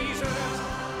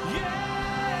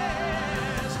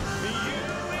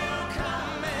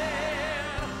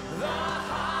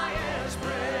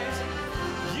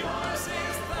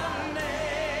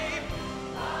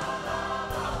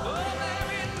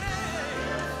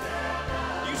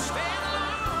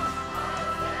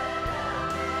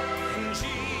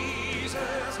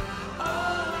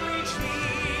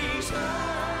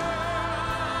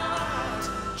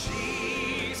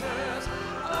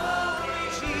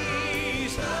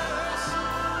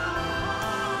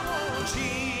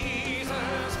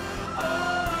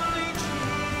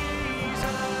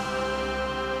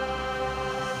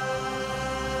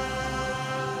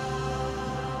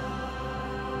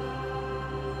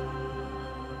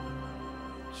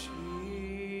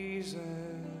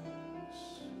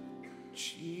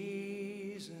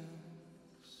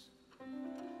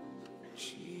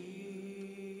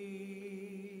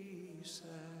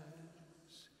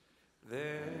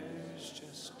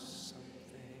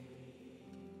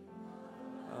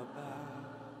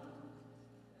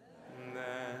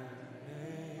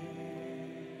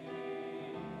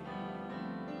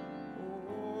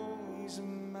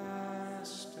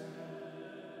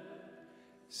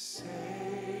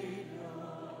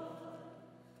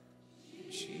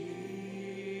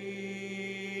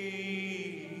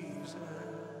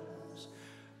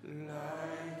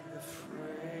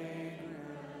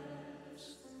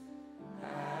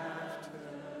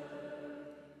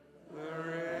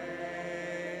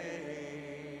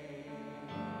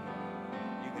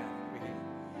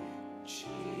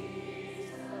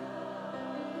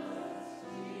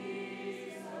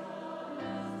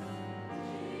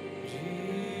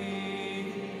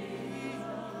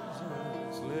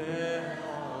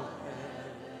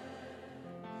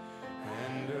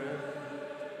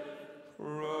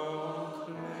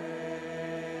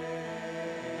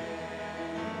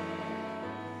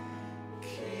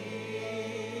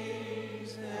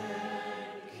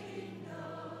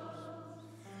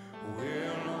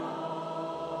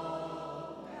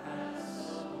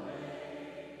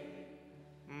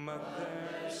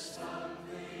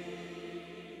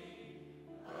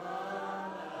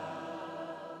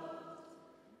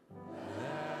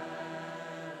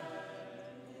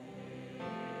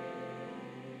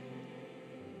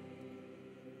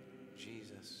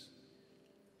 Jesus,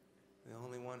 the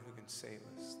only one who can save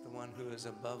us, the one who is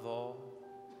above all,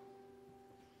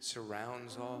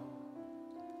 surrounds all,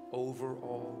 over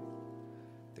all.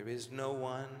 There is no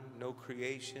one, no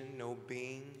creation, no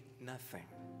being, nothing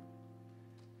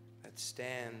that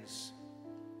stands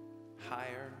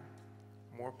higher,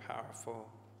 more powerful,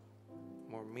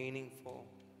 more meaningful.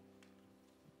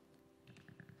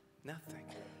 Nothing.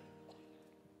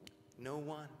 No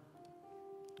one.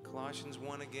 Colossians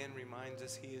 1 again reminds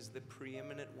us he is the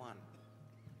preeminent one,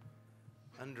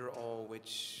 under all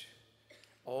which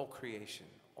all creation,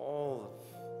 all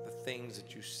of the things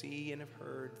that you see and have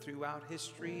heard throughout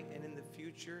history and in the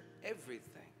future,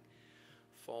 everything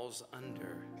falls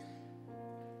under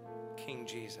King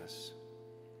Jesus.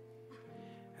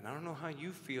 And I don't know how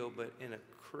you feel, but in a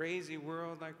crazy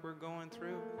world like we're going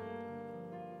through,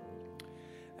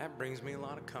 that brings me a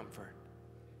lot of comfort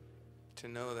to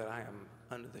know that I am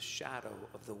under the shadow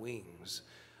of the wings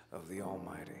of the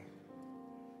Almighty.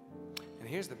 And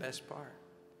here's the best part.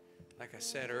 Like I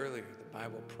said earlier, the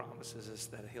Bible promises us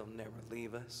that he'll never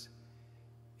leave us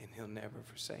and he'll never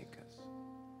forsake us.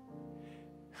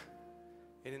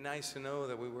 Isn't it nice to know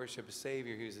that we worship a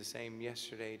Savior who's the same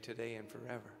yesterday, today, and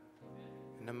forever?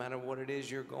 And no matter what it is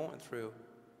you're going through,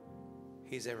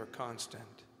 he's ever constant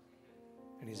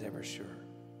and he's ever sure.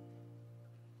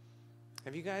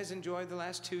 Have you guys enjoyed the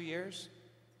last 2 years?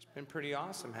 It's been pretty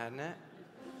awesome, hasn't it?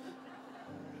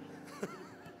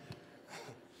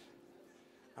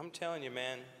 I'm telling you,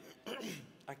 man,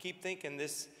 I keep thinking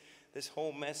this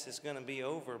whole mess is going to be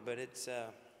over, but it's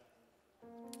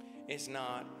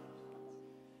not.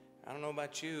 I don't know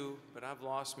about you, but I've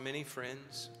lost many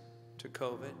friends to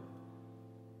COVID.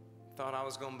 Thought I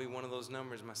was going to be one of those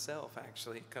numbers myself,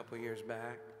 actually, a couple years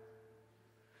back.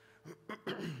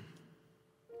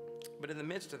 But in the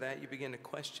midst of that, you begin to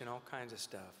question all kinds of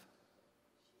stuff.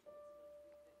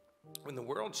 When the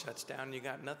world shuts down, you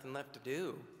got nothing left to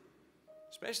do.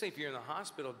 Especially if you're in the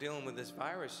hospital dealing with this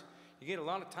virus, you get a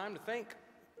lot of time to think.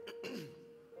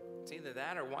 It's either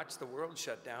that or watch the world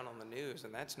shut down on the news,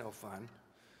 and that's no fun.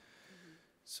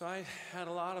 So I had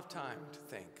a lot of time to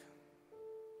think,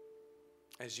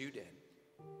 as you did.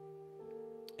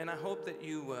 And I hope that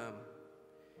you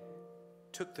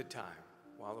took the time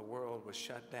while the world was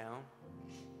shut down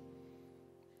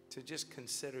to just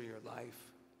consider your life,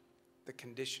 the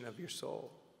condition of your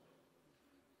soul.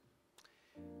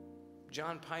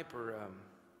 John Piper,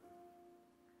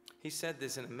 he said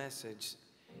this in a message,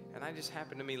 and I just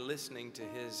happened to be listening to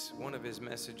one of his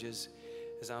messages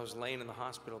as I was laying in the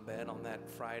hospital bed on that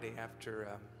Friday after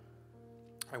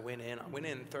I went in. I went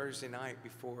in Thursday night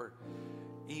before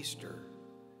Easter.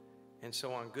 And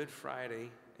so on Good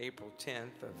Friday, April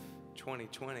 10th of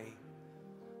 2020,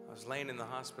 I was laying in the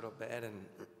hospital bed,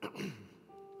 and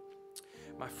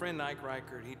my friend Ike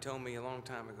Reichert, he told me a long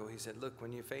time ago, he said, look,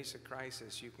 when you face a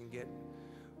crisis, you can get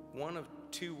one of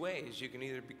two ways. You can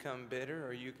either become bitter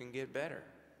or you can get better.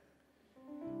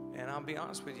 And I'll be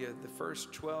honest with you, the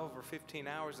first 12 or 15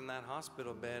 hours in that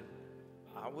hospital bed,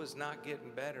 I was not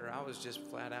getting better. I was just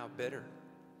flat out bitter.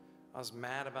 I was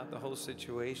mad about the whole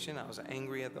situation. I was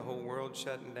angry at the whole world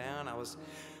shutting down.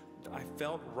 I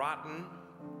felt rotten,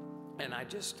 and I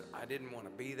didn't want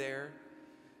to be there.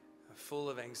 Full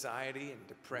of anxiety and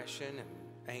depression and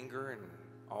anger and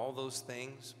all those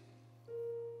things.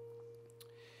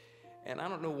 And I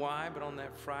don't know why, but on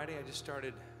that Friday, I just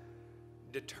started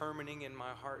determining in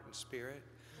my heart and spirit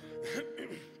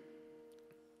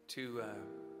to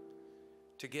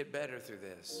get better through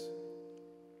this.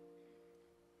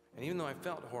 And even though I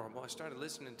felt horrible, I started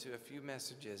listening to a few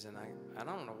messages, and I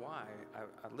don't know why.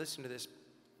 I listened to this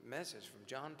message from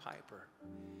John Piper.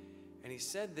 And he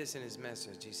said this in his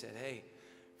message. He said, hey,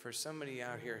 for somebody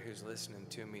out here who's listening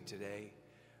to me today,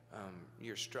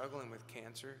 you're struggling with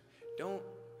cancer,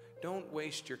 don't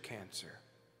waste your cancer.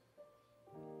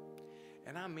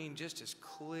 And I mean, just as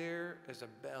clear as a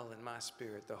bell in my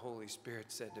spirit, the Holy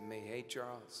Spirit said to me, hey,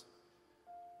 Charles,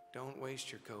 don't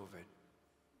waste your COVID.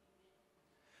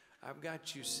 I've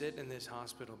got you sitting in this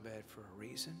hospital bed for a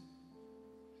reason.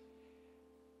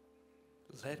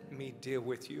 Let me deal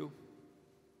with you.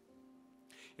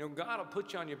 You know, God will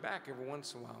put you on your back every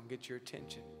once in a while and get your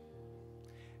attention.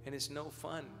 And it's no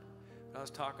fun. I was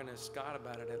talking to Scott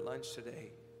about it at lunch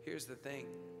today. Here's the thing.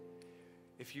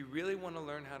 If you really want to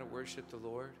learn how to worship the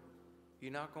Lord,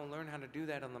 you're not going to learn how to do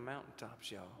that on the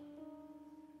mountaintops, y'all.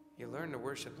 You learn to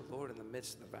worship the Lord in the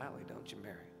midst of the valley, don't you,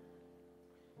 Mary?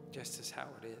 Just as how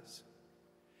it is.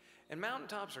 And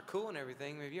mountaintops are cool and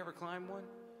everything. Have you ever climbed one?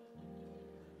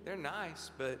 They're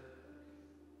nice, but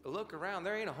look around.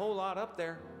 There ain't a whole lot up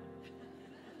there.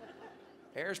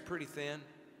 Air's pretty thin.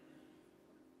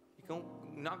 You're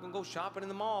not going to go shopping in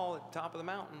the mall at the top of the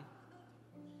mountain.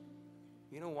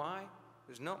 You know why?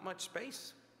 There's not much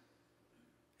space.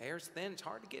 Air's thin, it's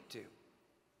hard to get to.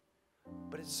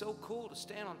 But it's so cool to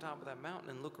stand on top of that mountain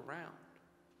and look around.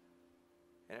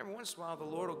 And every once in a while, the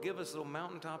Lord will give us little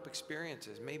mountaintop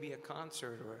experiences, maybe a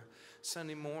concert or a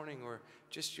Sunday morning or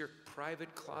just your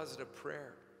private closet of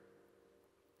prayer.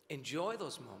 Enjoy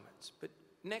those moments. But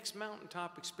next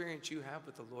mountaintop experience you have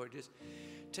with the Lord, just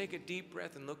take a deep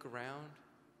breath and look around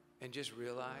and just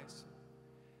realize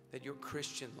that your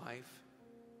Christian life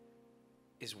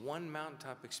is one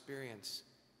mountaintop experience.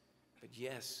 But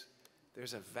yes,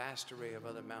 there's a vast array of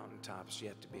other mountaintops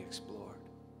yet to be explored.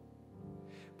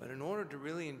 But in order to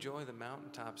really enjoy the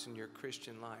mountaintops in your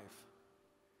Christian life,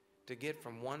 to get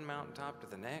from one mountaintop to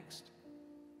the next,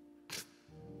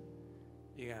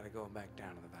 you got to go back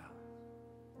down to the valley.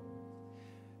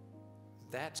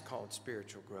 That's called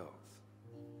spiritual growth.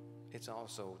 It's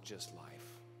also just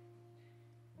life.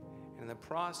 And in the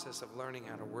process of learning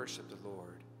how to worship the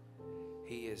Lord,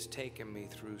 He has taken me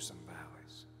through some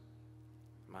valleys.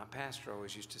 My pastor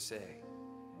always used to say,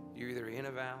 you're either in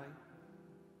a valley,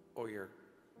 or you're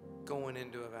going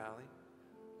into a valley,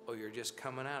 or you're just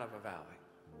coming out of a valley.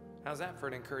 How's that for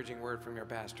an encouraging word from your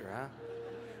pastor, huh?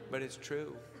 But it's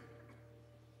true.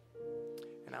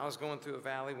 And I was going through a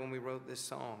valley when we wrote this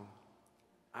song.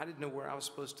 I didn't know where I was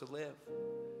supposed to live.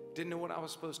 Didn't know what I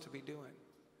was supposed to be doing.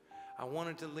 I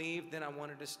wanted to leave, then I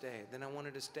wanted to stay. Then I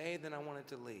wanted to stay, then I wanted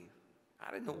to leave.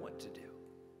 I didn't know what to do.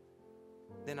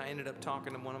 Then I ended up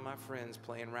talking to one of my friends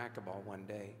playing racquetball one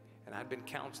day, and I'd been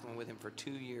counseling with him for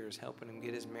 2 years, helping him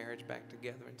get his marriage back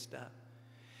together and stuff.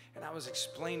 And I was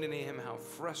explaining to him how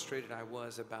frustrated I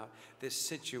was about this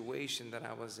situation that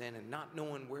I was in and not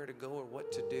knowing where to go or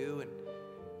what to do.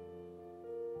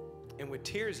 And with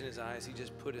tears in his eyes, he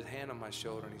just put his hand on my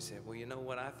shoulder and he said, well, you know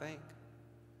what I think?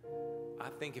 I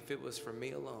think if it was for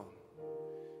me alone,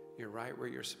 you're right where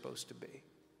you're supposed to be.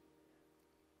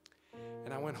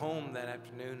 And I went home that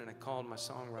afternoon and I called my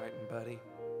songwriting buddy.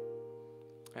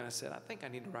 And I said, I think I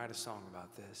need to write a song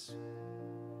about this.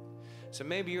 So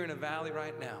maybe you're in a valley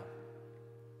right now.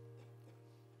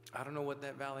 I don't know what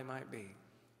that valley might be.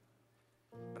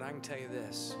 But I can tell you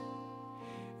this.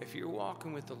 If you're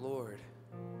walking with the Lord,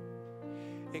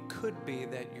 it could be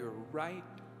that you're right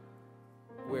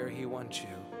where He wants you.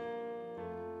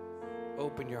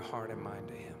 Open your heart and mind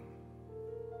to Him.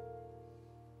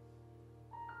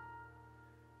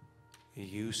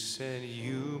 You said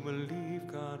you believe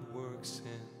God works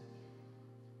in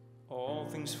all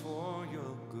things for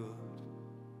your good.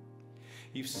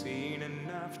 You've seen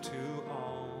enough to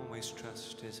always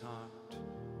trust His heart.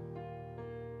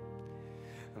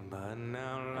 But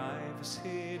now life is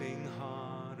hitting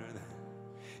harder than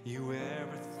you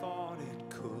ever thought it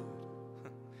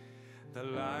could. The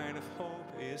light of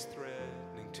hope is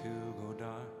threatening to go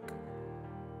dark.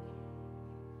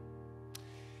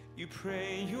 You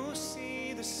pray you'll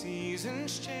see the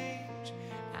seasons change,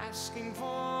 asking for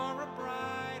a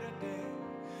brighter day.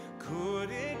 Could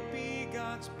it be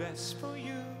God's best for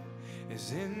you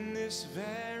is in this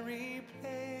very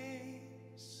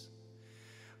place?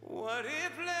 What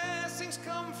if blessings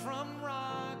come from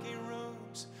rocky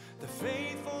roads the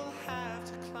faithful have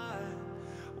to climb?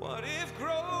 What if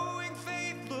growing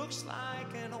faith looks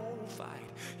like an old fight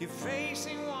you're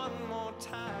facing one more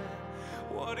time?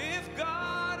 What if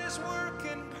God is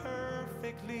working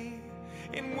perfectly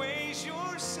in ways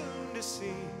you're soon to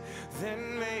see?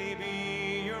 Then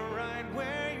maybe you're right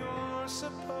where you're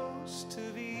supposed to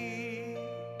be.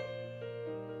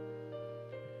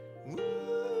 Ooh.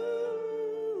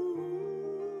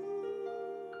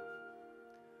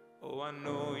 Oh, I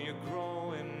know you're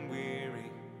growing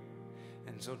weary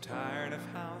and so tired of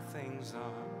how things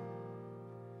are.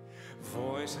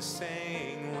 Voices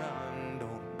saying, run,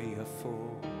 don't be a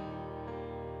fool.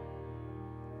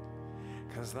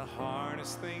 'Cause the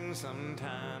hardest thing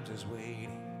sometimes is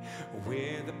waiting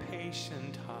with a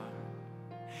patient heart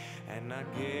and not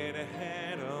get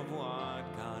ahead of what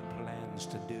God plans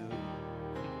to do.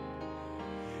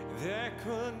 There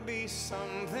could be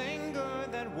something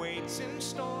good that waits in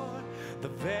store, the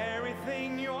very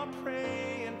thing you're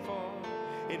praying for.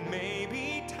 It may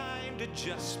be time to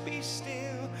just be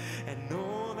still and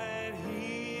know that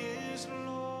He is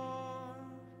Lord.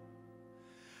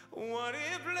 What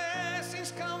if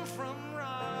blessings come from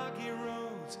rocky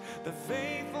roads the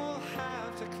faithful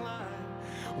have to climb?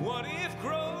 What if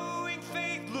growing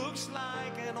faith looks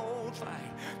like an old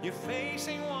fight you're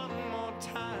facing one more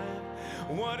time?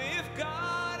 What if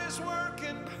God is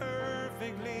working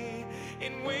perfectly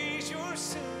in ways you're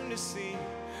soon to see?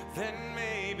 Then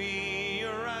maybe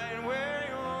you're right where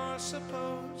you're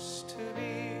supposed to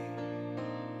be.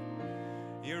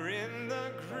 You're in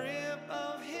the grip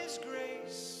of His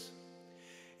grace,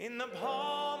 in the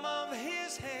palm of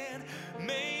His hand.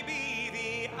 Maybe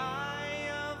the eye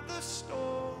of the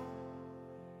storm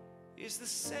is the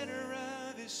center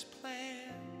of His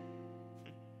plan.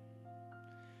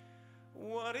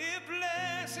 What if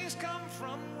blessings come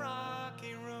from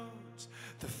rocky roads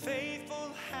the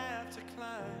faithful have to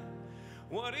climb?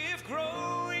 What if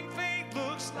growing faith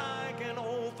looks like an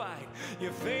old fight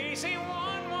you're facing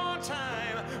one more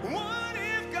time? What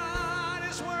if God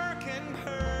is working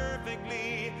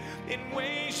perfectly in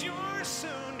ways you're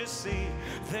soon to see?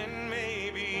 Then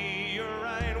maybe you're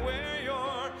right where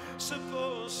you're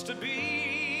supposed to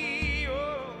be.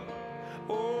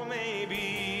 Oh,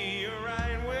 maybe you're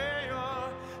right where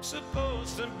you're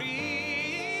supposed to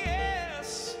be.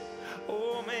 Yes.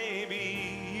 Oh,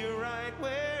 maybe you're right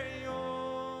where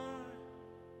you're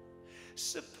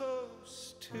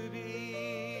supposed to be.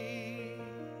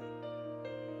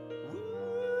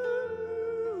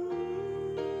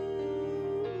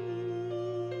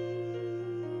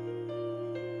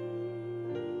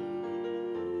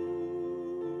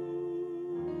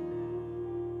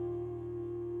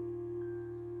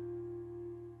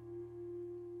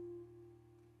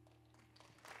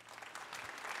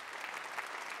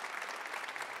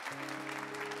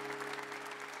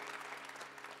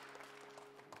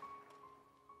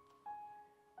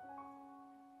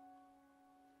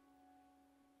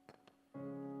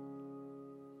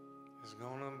 There's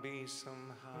gonna be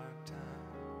some hard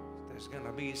times. There's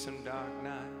gonna be some dark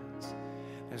nights.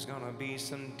 There's gonna be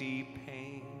some deep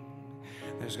pain.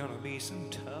 There's gonna be some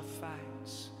tough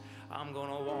fights. I'm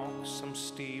gonna walk some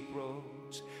steep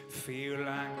roads, feel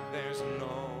like there's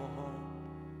no hope.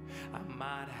 I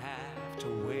might have to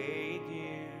wait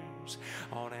years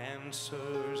on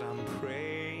answers I'm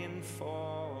praying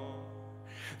for,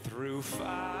 through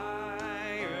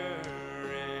fire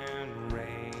and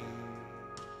rain.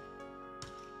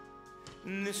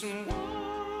 This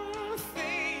one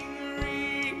thing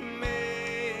remains.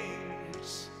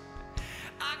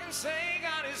 I can say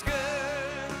God is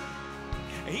good,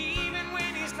 even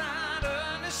when He's not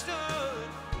understood.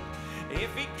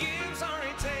 If He gives or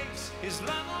He takes, His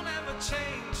love will never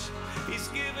change. He's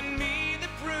given me the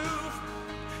proof,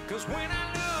 'cause when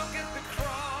I look at the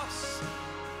cross,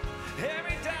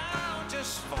 every doubt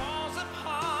just falls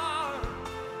apart.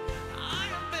 I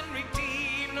have been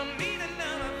redeemed, don't need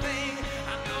another thing.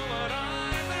 I know what I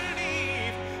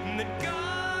believe, that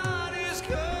God is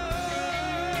good.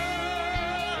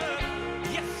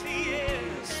 Yes, He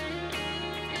is.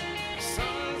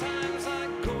 Sometimes I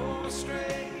go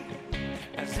astray,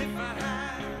 as if I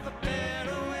have a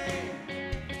better way.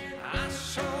 I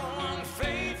show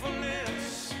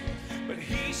unfaithfulness, but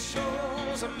He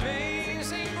shows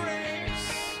amazing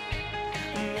grace.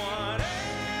 What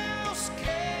else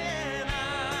can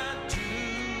I do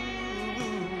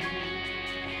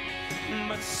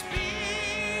but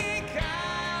speak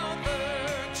out the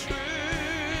truth?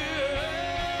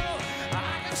 I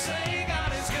can say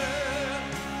God is good,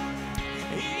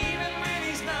 even when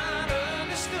He's not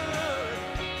understood.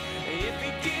 If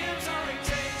He gives or He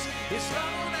takes, His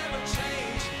love will never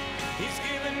change. He's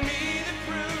given me the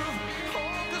proof. Oh,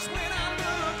 'cause when I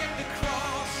look at the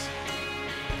cross,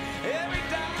 every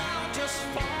doubt just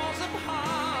falls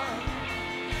apart.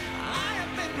 I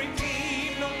have been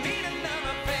redeemed, don't need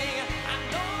another thing. I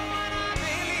know what I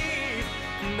believe,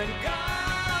 that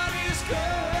God is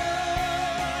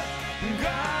good.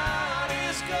 God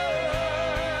is good.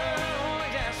 Oh,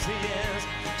 yes, He is.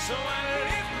 So I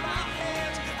lift my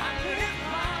hands, I lift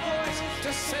my voice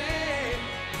to say,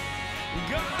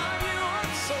 God, you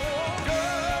are so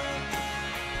good.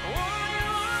 Oh,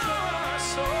 you are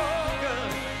so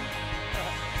good.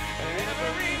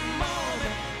 Every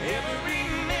moment, every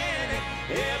minute,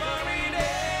 every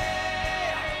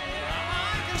day,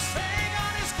 I can say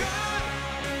God is good,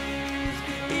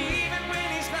 even when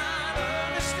He's not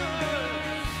understood.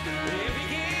 If He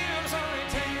gives or He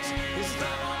takes, His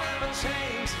love will never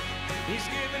change. He's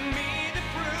given me the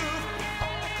proof. Oh,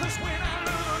 'cause when I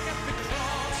look at the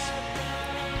cross,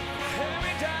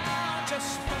 every doubt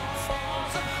just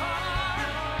falls apart.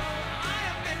 I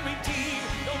have been redeemed,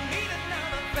 don't need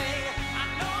another thing. I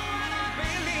know what I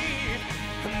believe,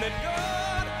 and that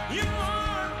God, you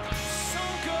are so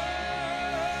good.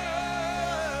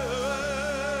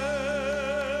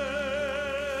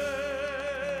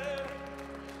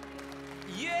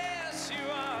 Yes, you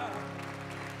are.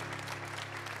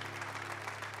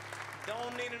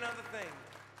 Don't need another thing.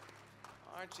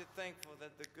 Aren't you thankful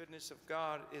that the goodness of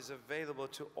God is available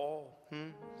to all?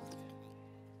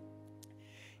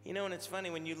 You know, and it's funny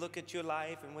when you look at your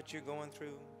life and what you're going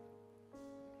through.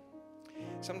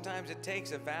 Sometimes it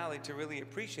takes a valley to really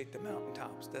appreciate the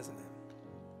mountaintops, doesn't it?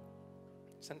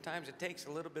 Sometimes it takes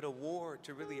a little bit of war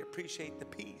to really appreciate the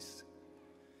peace.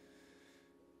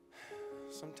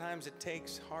 Sometimes it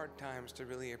takes hard times to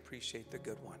really appreciate the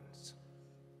good ones.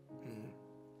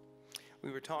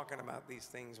 We were talking about these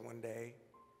things one day,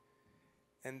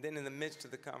 and then in the midst of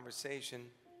the conversation,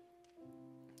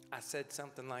 I said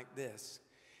something like this.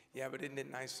 Yeah, but isn't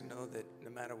it nice to know that no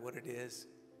matter what it is,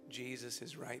 Jesus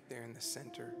is right there in the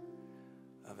center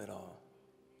of it all.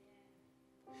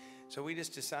 So we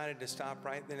just decided to stop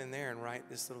right then and there and write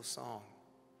this little song.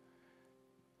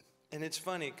 And it's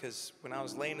funny because when I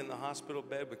was laying in the hospital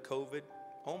bed with COVID,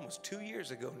 almost 2 years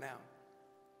ago now,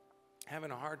 having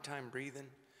a hard time breathing,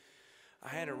 I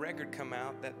had a record come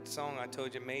out, that song I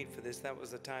told you made for this, that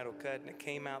was the title cut, and it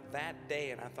came out that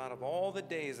day, and I thought of all the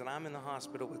days that I'm in the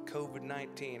hospital with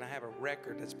COVID-19, I have a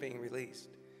record that's being released.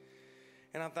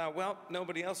 And I thought, well,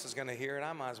 nobody else is going to hear it.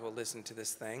 I might as well listen to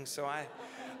this thing. So I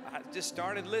just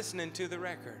started listening to the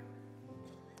record.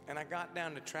 And I got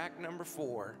down to track number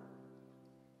 4,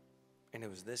 and it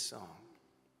was this song.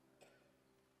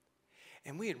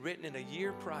 And we had written it a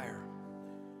year prior.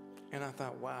 And I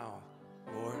thought, wow,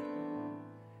 Lord,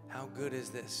 how good is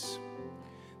this?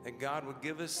 That God would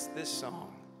give us this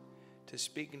song to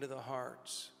speak into the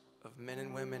hearts of men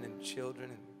and women and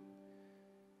children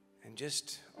and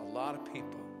just a lot of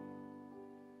people,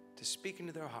 to speak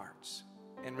into their hearts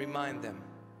and remind them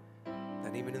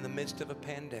that even in the midst of a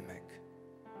pandemic,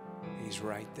 He's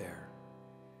right there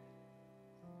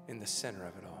in the center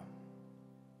of it all.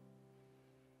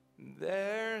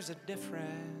 There's a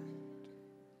different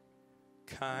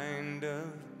kind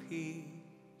of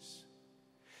peace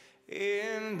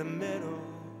in the middle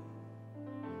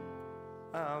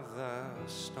of the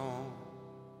storm.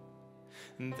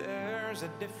 There's a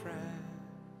different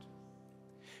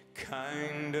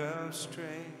kind of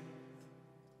strength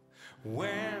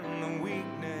when the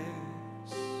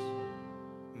weakness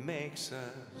makes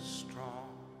us strong.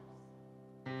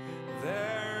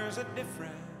 There's a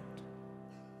different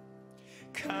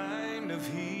kind of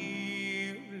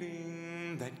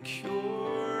healing that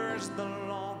cures the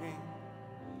longing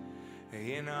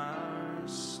in our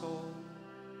soul.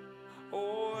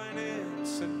 Oh, and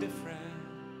it's a different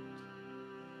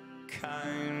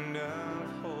kind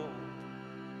of hope,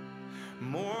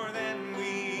 more than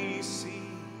we see,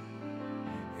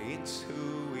 it's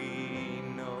who we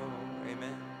know.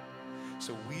 Amen.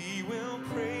 So we will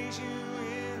praise you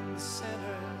in the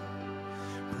center,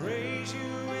 praise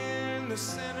you in the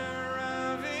center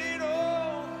of it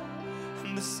all,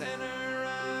 in the center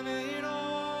of it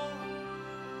all.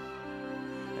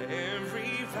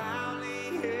 Every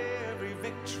valley, every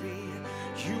victory,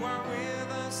 you are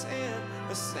with us in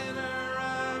the center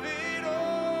of it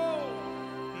all,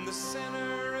 in the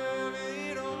center of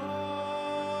it all.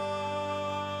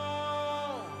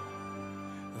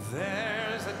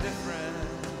 There's a different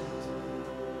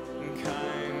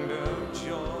kind of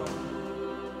joy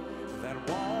that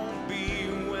won't be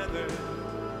weathered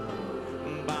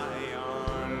by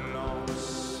our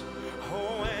loss.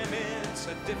 Oh, and it's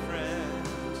a different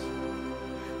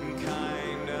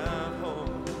kind of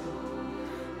hope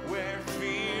where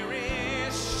fear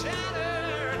is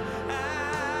shattered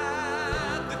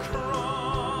at the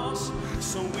cross.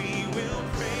 So we will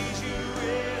praise you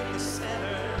in the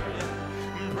center,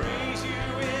 praise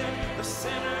you in the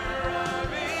center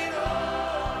of it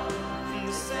all, in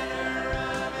the center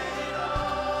of it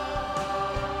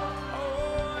all.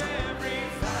 Oh, every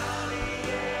valley,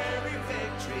 every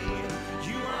victory,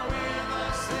 you are with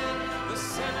us in the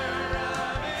center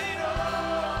of it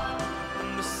all,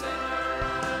 in the center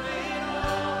of it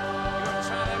all. You're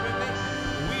trying with me.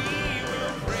 We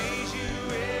will praise you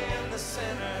in the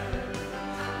center,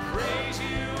 praise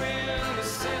you in the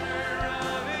center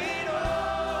of it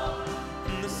all,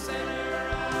 in the center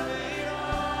of it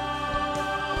all.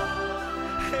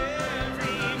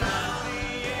 Every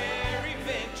valley, every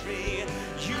victory,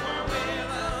 you are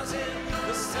with us in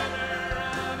the center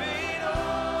of it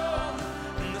all,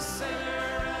 in the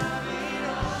center of it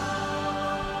all.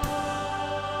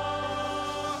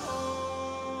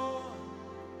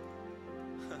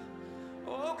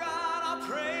 Oh God, I'll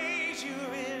praise you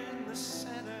in the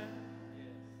center.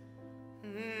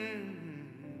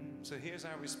 So here's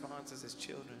our response as His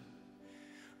children.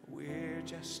 We're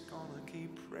just gonna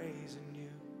keep praising you.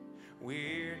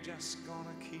 We're just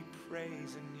gonna keep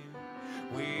praising you.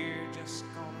 We're just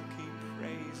gonna keep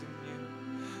praising you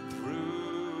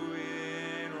through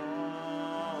it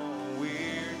all.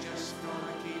 We're just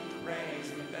gonna keep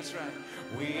praising. That's right.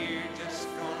 We're just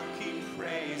gonna keep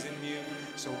praising you.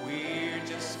 So we're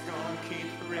just gonna keep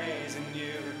praising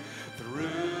you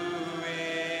through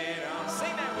it all.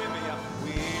 Sing that with me, y'all.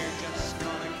 We're just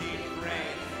gonna keep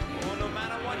praying. Oh, no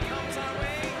matter what comes our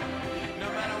way, no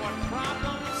matter what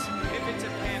problems, if it's a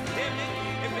pandemic,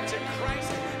 if it's a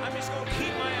crisis, I'm just gonna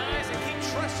keep my eyes and keep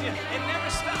trusting you and never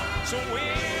stop. So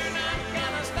we're not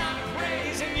gonna stop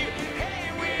praising you.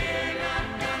 Hey, we're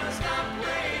not gonna stop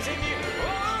praising you.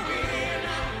 Oh, we're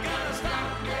not gonna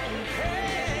stop praising you.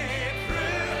 Hey,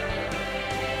 through.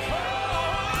 Oh,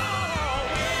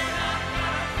 we're not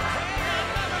gonna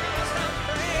stop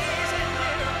praising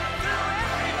you. Through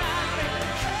everybody,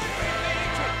 every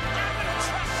victory. I'm gonna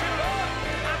trust you, Lord.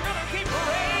 I'm gonna keep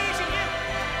praising you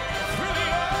through the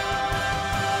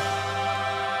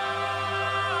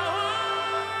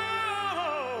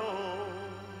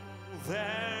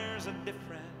There's a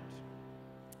different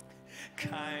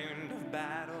kind of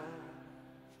battle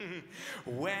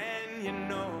when you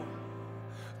know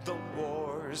the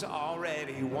war's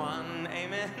already won.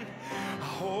 Amen.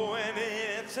 Oh, and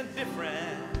it's a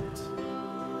different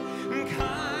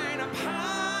kind of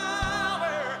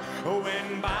power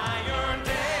when by your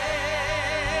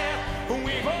death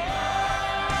we've overcome.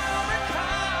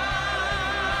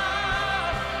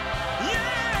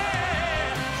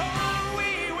 Yeah. Oh,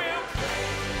 we will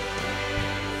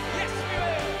yes, we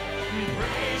will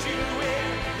praise you in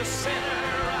the center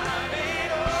of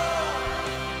it all.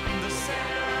 The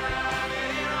center of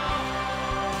it all.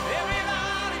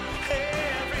 Everybody,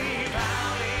 every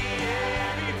valley,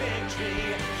 every victory,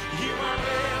 you are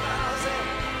with us.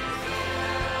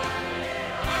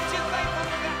 Aren't you thankful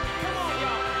for that? Come on,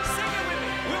 y'all, sing it with me.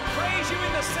 We'll praise you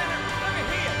in the center. Let me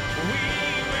hear it. We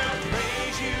will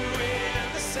praise you in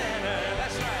the center.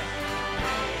 That's right.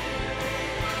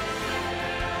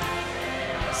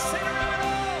 The center of it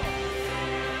all.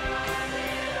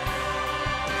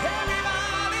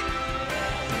 Everybody.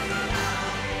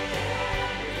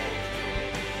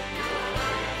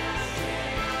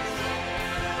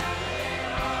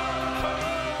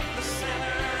 Oh, the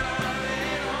center of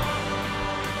it all.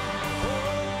 Oh,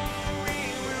 we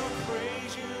will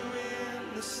praise you in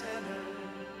the center.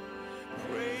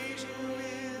 Praise you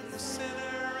in the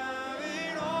center of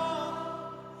it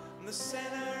all. The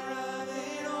center of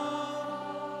it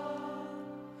all.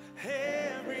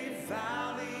 Every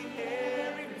valley,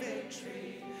 every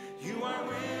victory, you are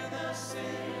with us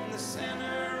in the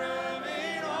center of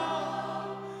it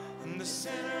all. In the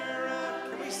center of,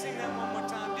 can we sing that one more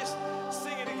time? Just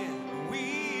sing it again.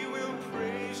 We will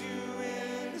praise you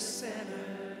in the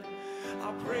center.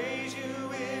 I'll praise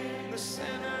you in the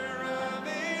center of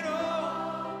it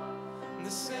all. In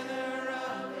the center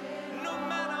of it, no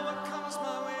matter what comes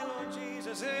my way, Lord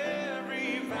Jesus,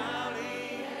 every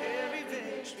valley, every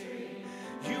victory,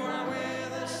 you are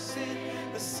with us in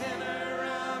the center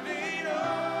of it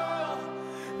all.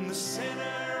 In the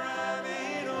center of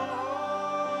it all.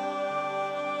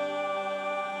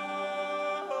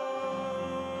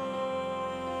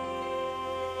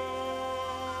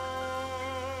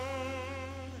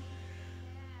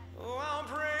 Oh, I'll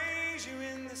praise you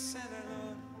in the center,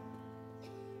 Lord.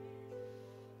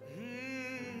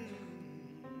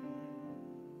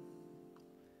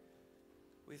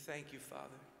 We thank you,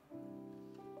 Father,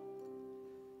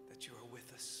 that you are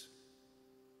with us.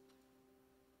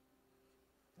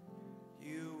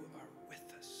 You are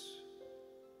with us.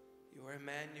 You are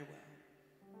Emmanuel.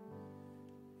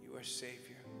 You are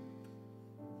Savior.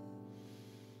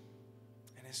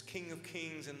 And as King of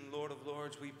Kings and Lord of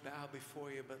Lords, we bow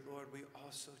before you, but Lord, we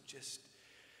also just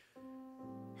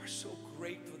are so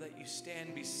grateful that you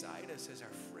stand beside us as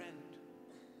our friend.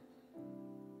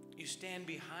 You stand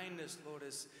behind us, Lord,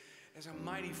 as a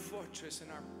mighty fortress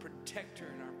and our protector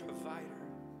and our provider.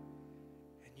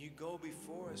 And you go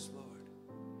before us, Lord,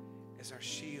 as our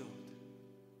shield.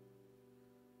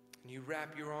 And you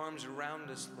wrap your arms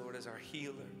around us, Lord, as our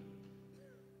healer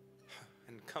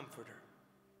and comforter.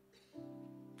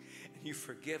 And you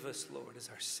forgive us, Lord, as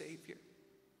our Savior.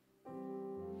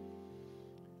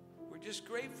 We're just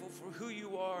grateful for who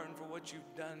you are and for what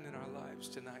you've done in our lives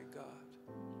tonight, God.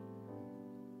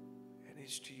 And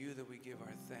it's to you that we give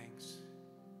our thanks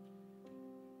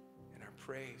and our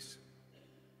praise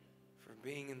for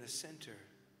being in the center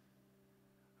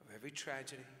of every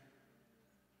tragedy,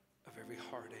 of every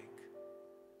heartache,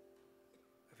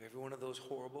 of every one of those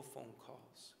horrible phone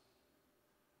calls,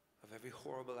 of every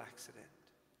horrible accident.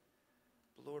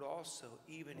 But Lord, also,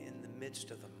 even in the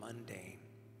midst of the mundane,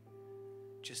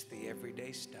 just the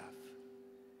everyday stuff,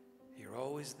 you're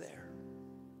always there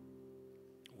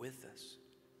with us,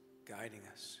 guiding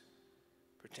us,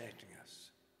 protecting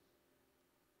us.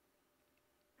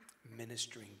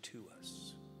 ministering to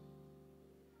us.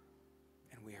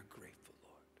 And we are grateful,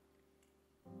 Lord.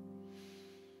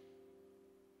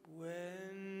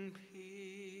 When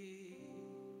peace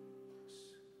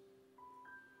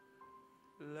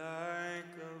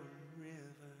like a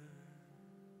river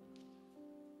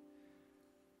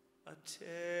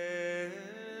attendeth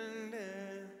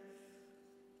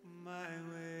my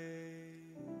way,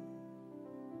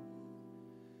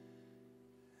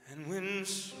 and when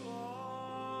sorrows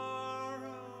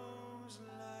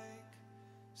like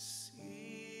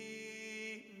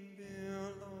sea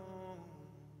billows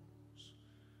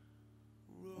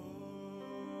roll,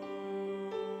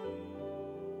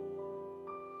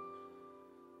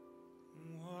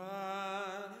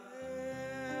 whatever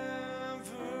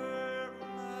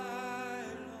my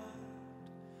Lord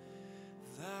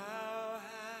thou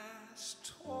hast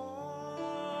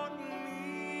taught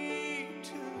me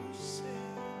to say,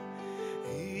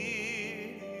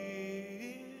 it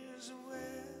is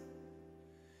well,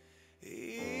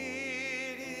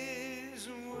 it is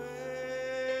well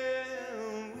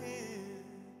with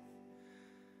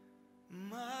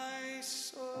my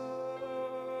soul.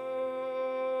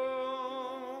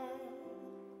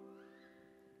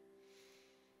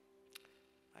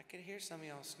 I can hear some of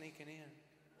y'all sneaking in.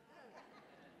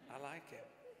 I like it.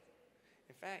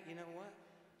 In fact, you know what?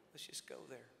 Let's just go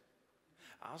there.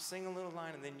 I'll sing a little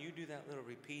line and then you do that little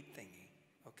repeat thingy,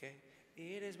 okay?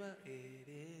 It is well, it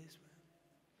is well.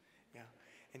 Yeah.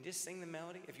 And just sing the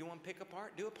melody. If you want to pick a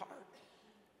part, do a part.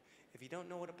 If you don't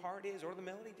know what a part is or the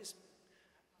melody, just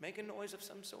make a noise of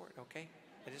some sort, okay?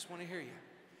 I just want to hear you.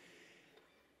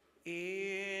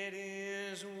 It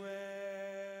is well.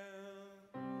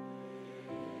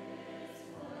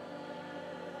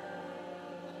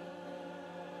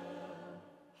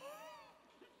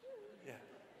 Yeah.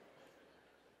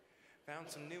 Found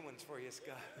some new ones for you,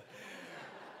 Scott.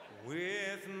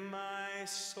 With my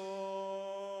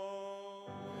soul.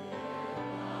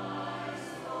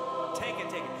 Take it,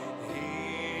 take it.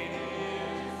 It is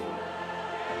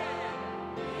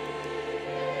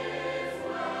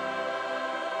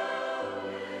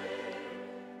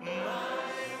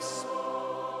my soul.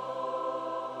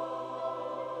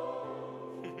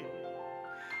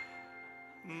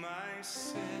 My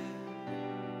sin.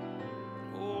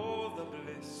 Oh, the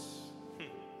bliss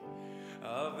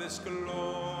of this glorious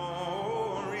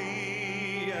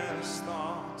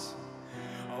thought.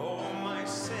 Oh, my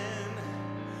sin,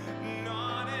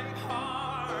 not in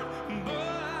part,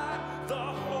 but the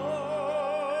whole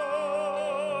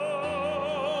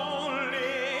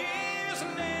is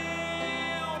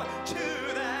nailed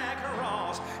to that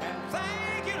cross. And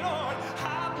thank you, Lord,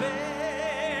 I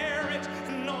bear it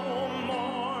no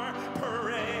more.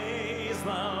 Praise the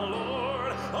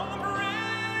Lord. Oh,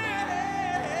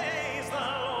 praise the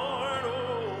Lord,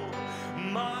 oh,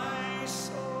 my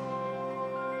soul.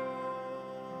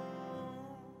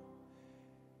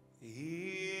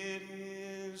 It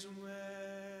is well.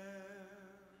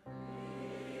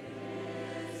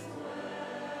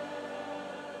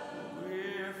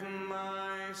 With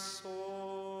my soul.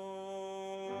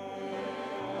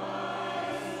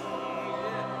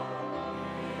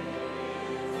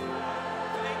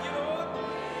 Thank you, Lord.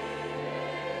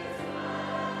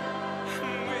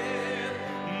 With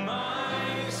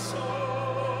my soul,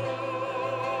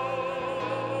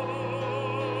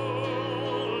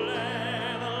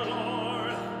 and the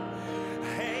Lord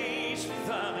hates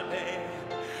the day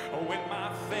when my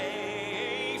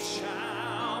face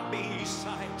shall be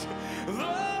sight. The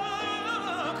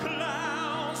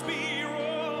clouds be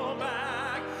rolled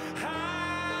back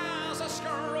as a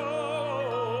scroll.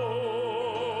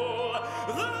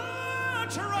 The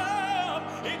trump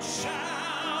it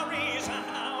shall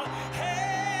resound,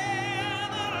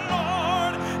 and the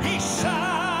Lord he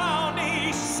shall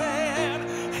descend.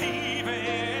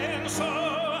 Even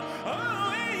so,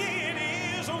 oh, it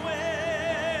is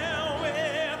well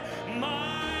with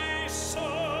my soul.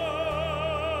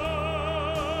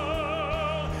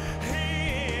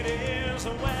 It is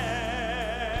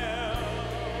well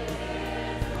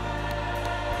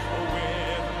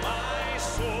with my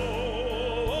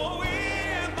soul,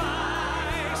 with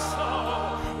my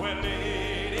soul. Well,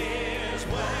 it is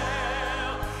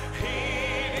well,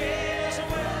 it is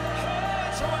well,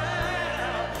 it's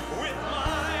well with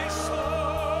my soul.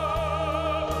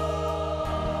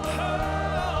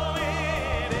 Oh,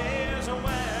 it is well.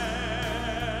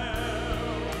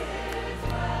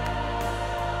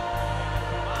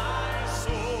 My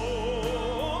soul.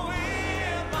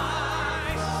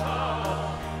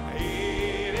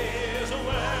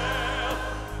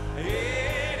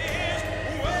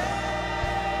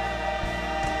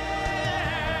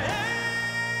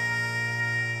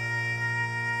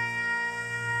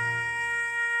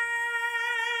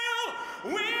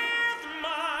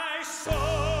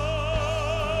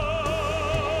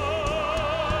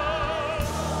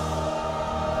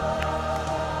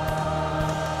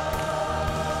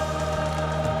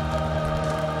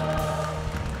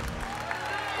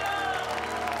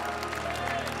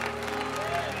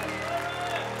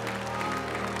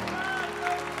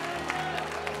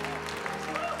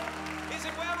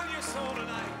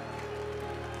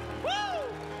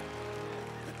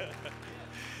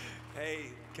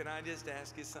 Can I just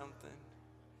ask you something?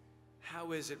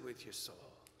 How is it with your soul?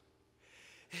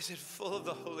 Is it full of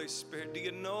the Holy Spirit? Do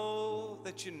you know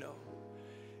that you know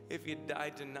if you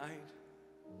died tonight,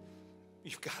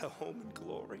 you've got a home in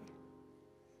glory?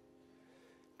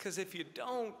 Because if you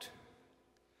don't,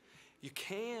 you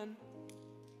can.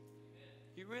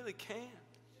 You really can.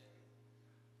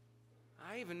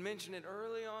 I even mentioned it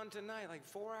early on tonight, like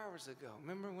 4 hours ago.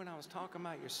 Remember when I was talking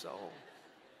about your soul?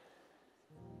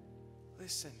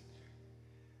 Listen,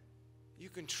 you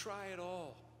can try it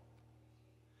all.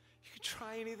 You can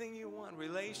try anything you want,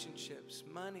 relationships,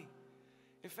 money.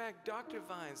 In fact, Dr.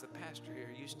 Vines, the pastor here,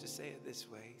 used to say it this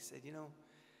way. He said, you know,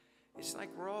 it's like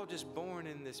we're all just born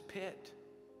in this pit.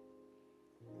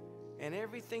 And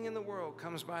everything in the world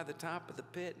comes by the top of the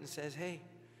pit and says, hey,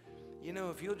 you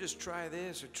know, if you'll just try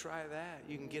this or try that,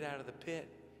 you can get out of the pit.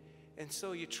 And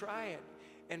so you try it.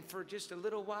 And for just a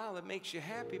little while, it makes you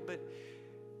happy. But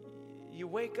you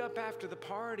wake up after the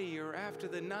party or after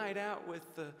the night out with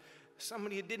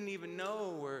somebody you didn't even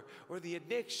know, or the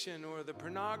addiction or the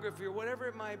pornography or whatever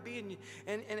it might be.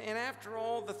 And after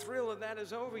all the thrill of that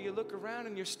is over, you look around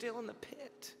and you're still in the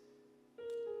pit.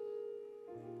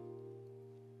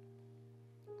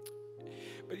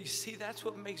 But you see, that's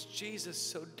what makes Jesus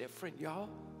so different, y'all.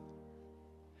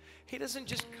 He doesn't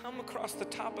just come across the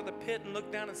top of the pit and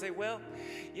look down and say, well,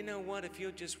 you know what, if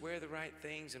you'll just wear the right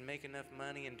things and make enough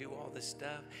money and do all this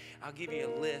stuff, I'll give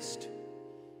you a list.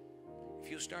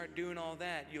 If you'll start doing all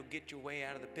that, you'll get your way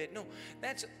out of the pit. No,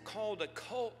 that's called a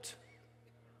cult.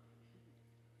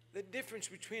 The difference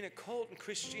between a cult and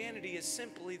Christianity is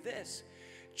simply this.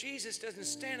 Jesus doesn't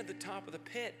stand at the top of the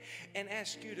pit and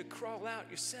ask you to crawl out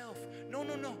yourself. No,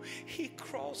 no, no. He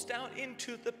crawls down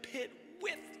into the pit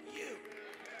with you.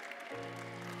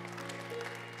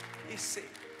 You see,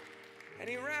 and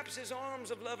he wraps his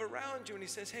arms of love around you and he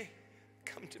says, hey,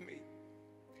 come to me.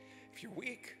 If you're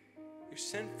weak, you're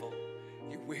sinful,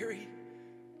 you're weary,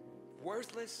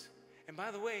 worthless, and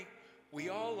by the way, we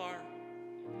all are.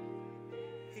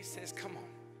 He says, come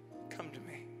on, come to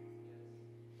me.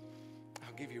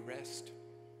 I'll give you rest.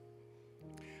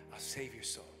 I'll save your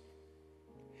soul.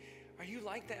 Are you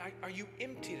like that? Are you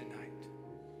empty tonight?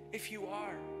 If you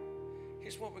are,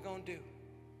 here's what we're going to do.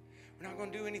 We're not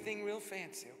going to do anything real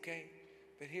fancy, okay?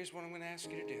 But here's what I'm going to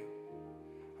ask you to do.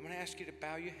 I'm going to ask you to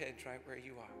bow your heads right where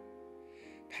you are.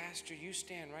 Pastor, you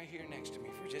stand right here next to me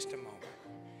for just a moment.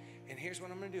 And here's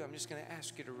what I'm going to do. I'm just going to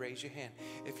ask you to raise your hand.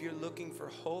 If you're looking for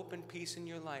hope and peace in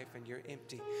your life and you're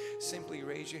empty, simply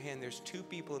raise your hand. There's two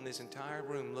people in this entire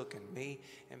room looking, me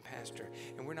and Pastor.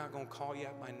 And we're not going to call you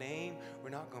out by name. We're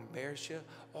not going to embarrass you.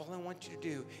 All I want you to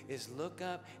do is look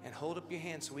up and hold up your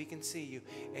hand so we can see you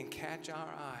and catch our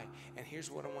eye. And here's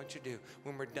what I want you to do.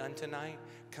 When we're done tonight,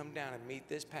 come down and meet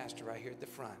this pastor right here at the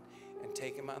front and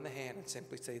take him on the hand and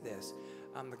simply say this: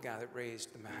 I'm the guy that raised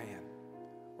my hand.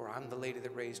 Or I'm the lady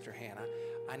that raised her hand.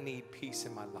 I need peace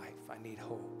in my life. I need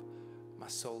hope. My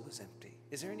soul is empty.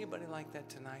 Is there anybody like that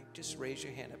tonight? Just raise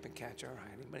your hand up and catch our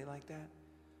eye. Anybody like that?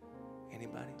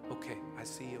 Anybody? Okay, I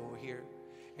see you over here.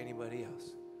 Anybody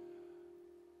else?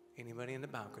 Anybody in the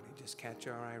balcony? Just catch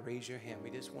our eye, raise your hand. We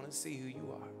just want to see who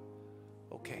you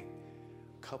are. Okay,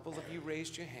 a couple of you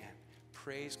raised your hand.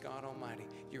 Praise God Almighty.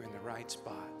 You're in the right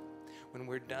spot. When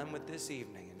we're done with this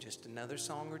evening, in just another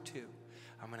song or two,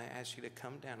 I'm going to ask you to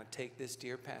come down and take this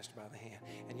dear pastor by the hand.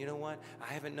 And you know what?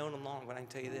 I haven't known him long, but I can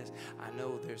tell you this. I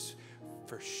know there's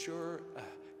for sure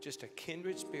just a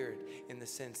kindred spirit in the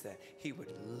sense that he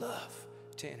would love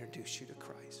to introduce you to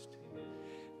Christ.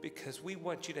 Because we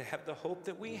want you to have the hope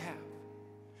that we have.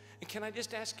 And can I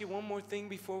just ask you one more thing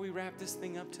before we wrap this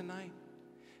thing up tonight?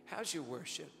 How's your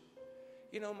worship?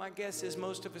 You know, my guess is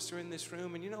most of us are in this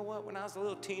room, and you know what? When I was a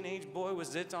little teenage boy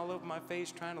with zits all over my face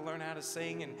trying to learn how to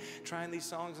sing and trying these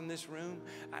songs in this room,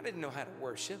 I didn't know how to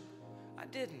worship. I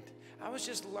didn't. I was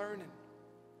just learning,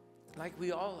 like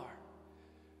we all are.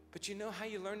 But you know how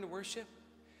you learn to worship?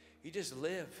 You just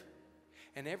live.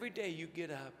 And every day you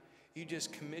get up, you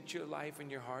just commit your life and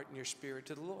your heart and your spirit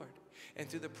to the Lord. And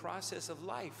through the process of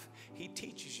life, he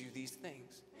teaches you these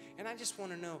things. And I just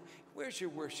want to know, where's your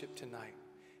worship tonight?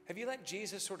 Have you let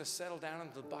Jesus sort of settle down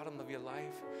at the bottom of your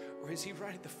life? Or is he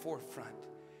right at the forefront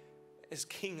as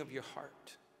king of your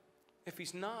heart? If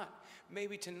he's not,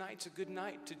 maybe tonight's a good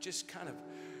night to just kind of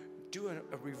do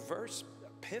a reverse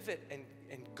pivot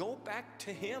and go back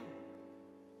to him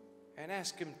and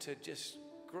ask him to just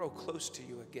grow close to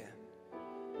you again.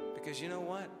 Because you know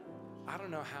what? I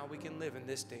don't know how we can live in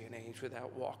this day and age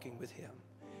without walking with him.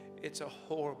 It's a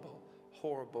horrible,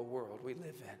 horrible world we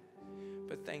live in.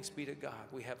 But thanks be to God,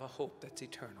 we have a hope that's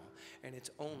eternal, and it's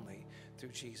only through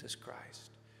Jesus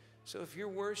Christ. So if your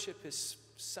worship is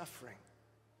suffering,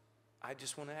 I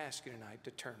just want to ask you tonight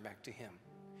to turn back to him.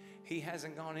 He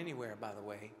hasn't gone anywhere, by the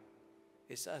way.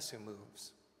 It's us who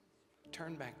moves.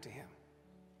 Turn back to him.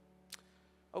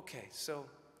 Okay, so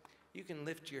you can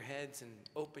lift your heads and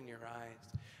open your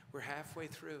eyes. We're halfway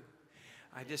through.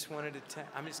 I just wanted to tell,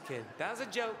 I'm just kidding. That was a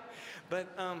joke. But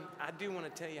I do want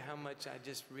to tell you how much I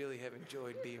just really have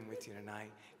enjoyed being with you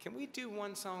tonight. Can we do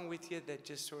one song with you that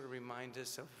just sort of reminds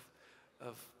us of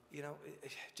you know,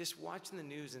 just watching the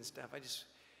news and stuff.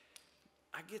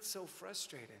 I get so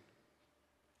frustrated.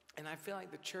 And I feel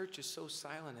like the church is so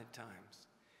silent at times.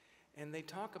 And they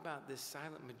talk about this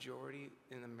silent majority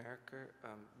in America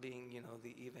being, you know,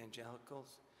 the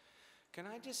evangelicals. Can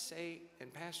I just say,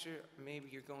 and Pastor, maybe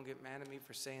you're going to get mad at me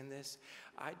for saying this.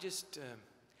 I just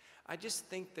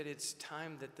think that it's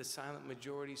time that the silent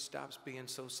majority stops being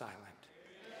so silent.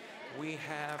 We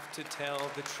have to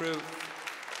tell the truth.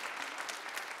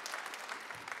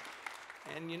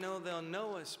 And you know, they'll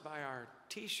know us by our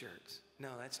t-shirts.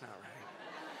 No, that's not right.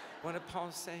 What did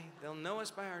Paul say? They'll know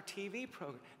us by our TV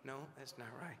program. No, that's not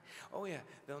right. Oh yeah,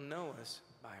 they'll know us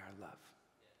by our love.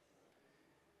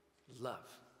 Love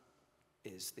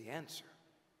is the answer.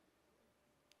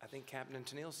 I think Captain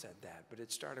Tennille said that, but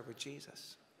it started with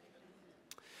Jesus.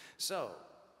 So,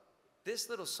 this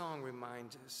little song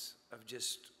reminds us of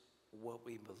just what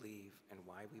we believe and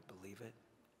why we believe it.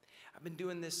 I've been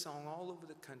doing this song all over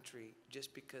the country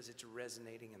just because it's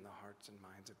resonating in the hearts and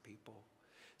minds of people.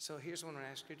 So here's what I'm going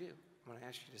to ask you to do. I'm going to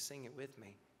ask you to sing it with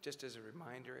me, just as a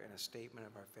reminder and a statement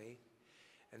of our faith.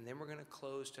 And then we're going to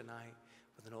close tonight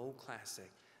with an old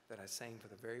classic that I sang for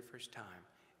the very first time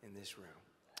in this room.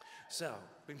 So,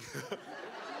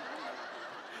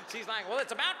 she's like, well,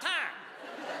 it's about time.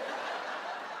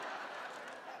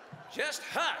 Just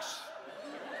hush.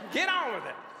 Get on with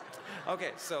it.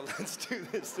 Okay, so let's do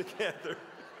this together.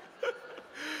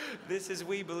 This is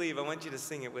We Believe. I want you to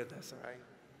sing it with us, all right?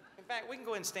 In fact, we can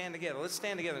go ahead and stand together. Let's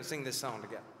stand together and sing this song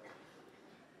together.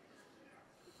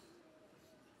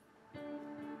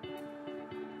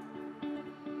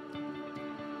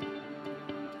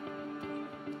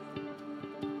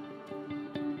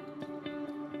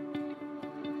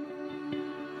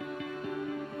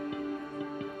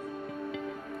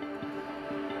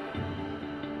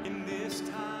 In this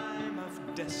time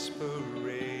of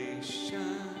desperation,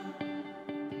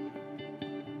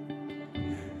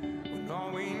 when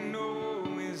all we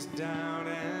know is doubt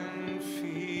and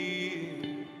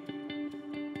fear,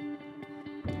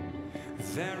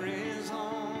 there is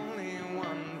only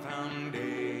one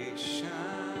foundation.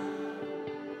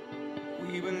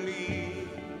 We believe,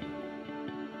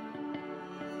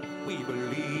 we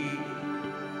believe.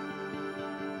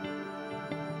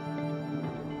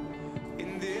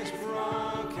 In this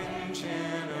broken generation,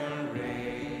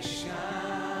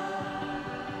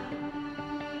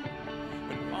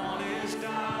 when all is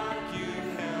dark, you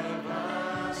help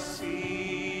us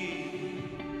see.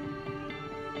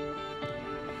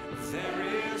 There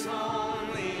is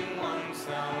only one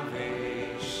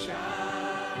salvation.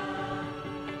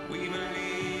 We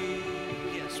believe,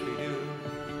 yes we do.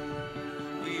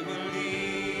 We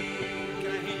believe.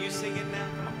 Can I hear you sing it now?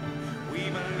 Come on. We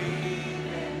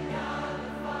believe in God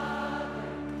the Father.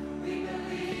 We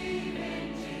believe in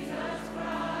Jesus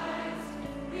Christ.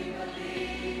 We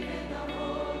believe in the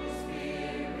Holy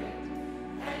Spirit.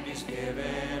 And He's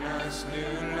given us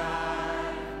new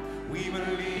life. We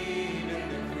believe in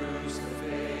the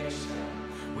crucifixion.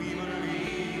 We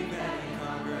believe that He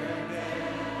conquered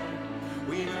death.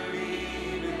 We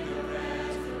believe in the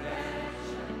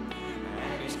resurrection.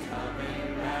 And He's coming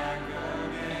back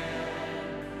again.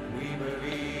 We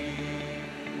believe.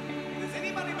 Does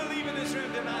anybody believe in this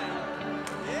room tonight?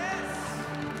 Yes.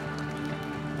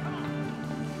 Come on.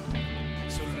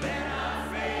 So let our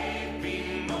faith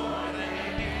be more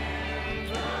than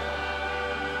influence.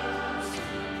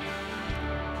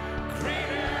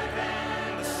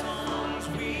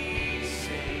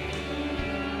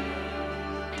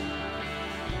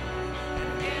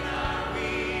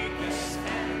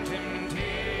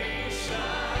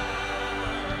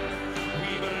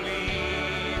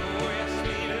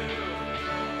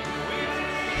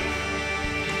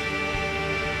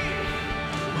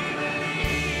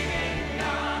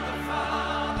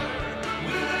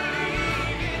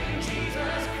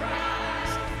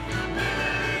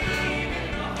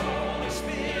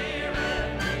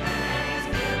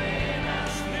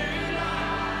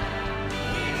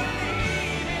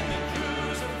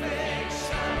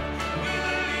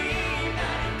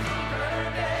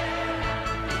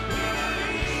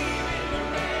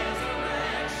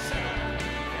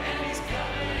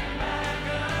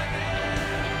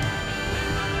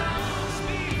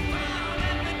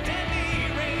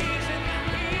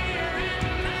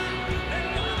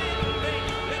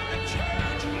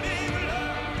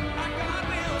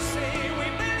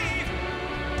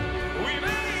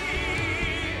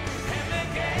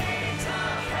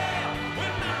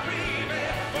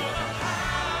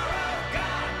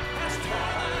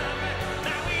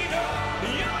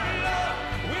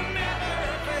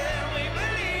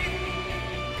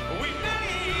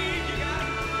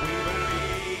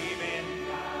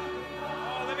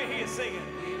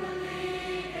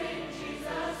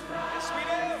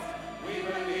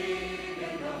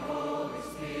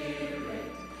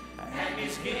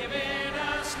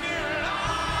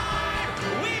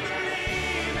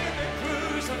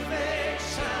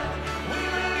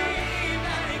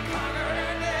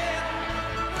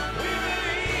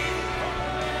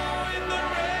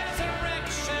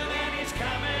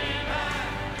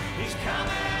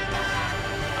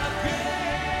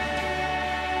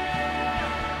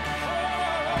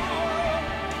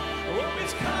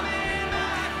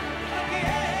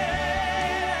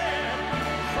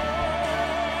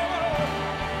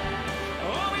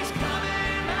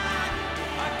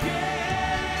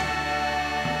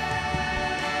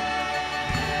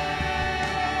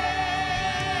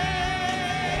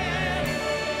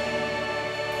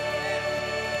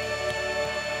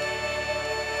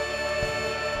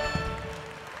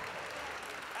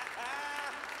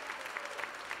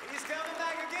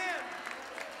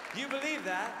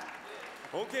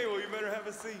 Okay, well, you better have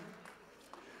a seat.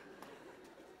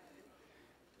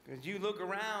 Because you look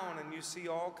around and you see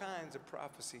all kinds of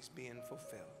prophecies being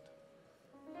fulfilled.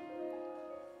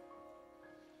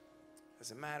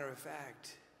 As a matter of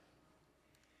fact,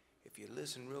 if you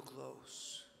listen real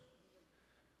close,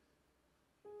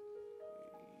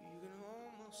 you can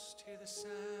almost hear the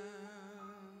sound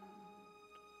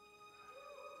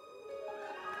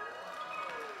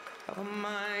of a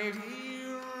mighty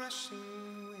rushing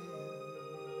wind.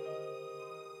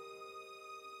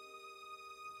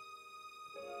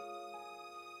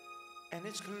 And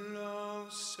it's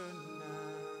closer now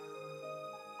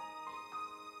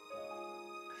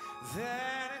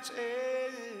than it's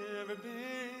ever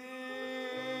been.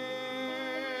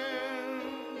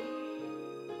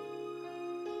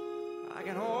 I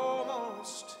can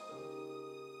almost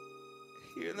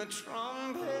hear the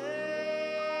trumpet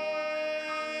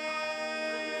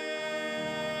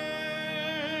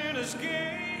as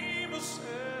Gabriel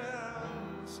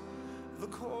sounds the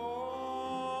call,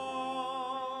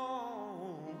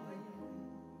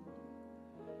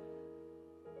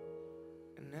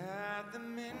 and at the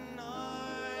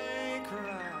midnight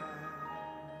cry,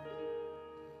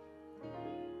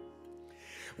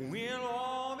 we'll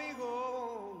all be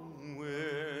going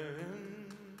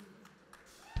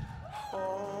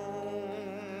home.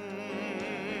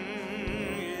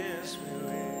 Yes, we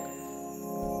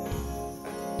will.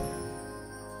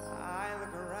 I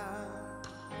look around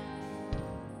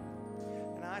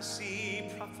and I see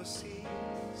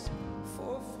prophecies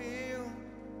fulfilled.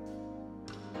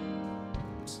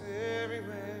 It's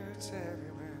everywhere, it's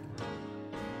everywhere.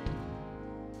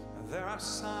 There are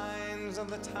signs of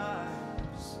the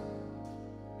times.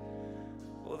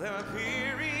 Well, they're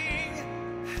appearing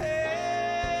everywhere.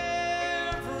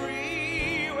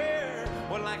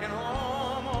 Well, I can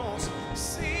almost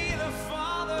see the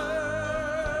Father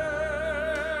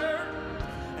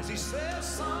as He says,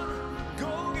 son,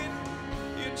 go get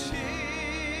your children.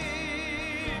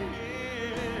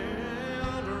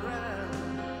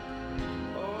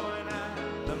 Oh, and at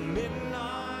the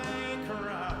midnight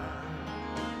cry,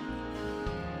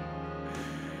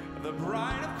 the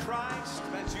bride of Christ,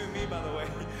 that's you and me, by the way,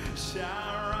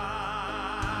 shall rise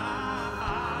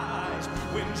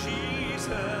when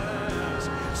Jesus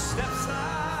steps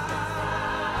out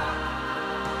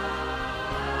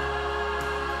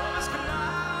of His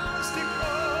clouds to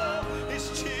call His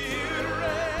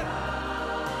children.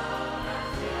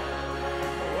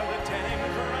 When the dead in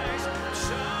Christ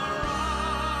shall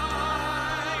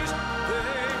rise,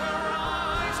 they will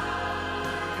rise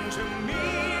to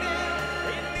meet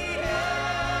Him in the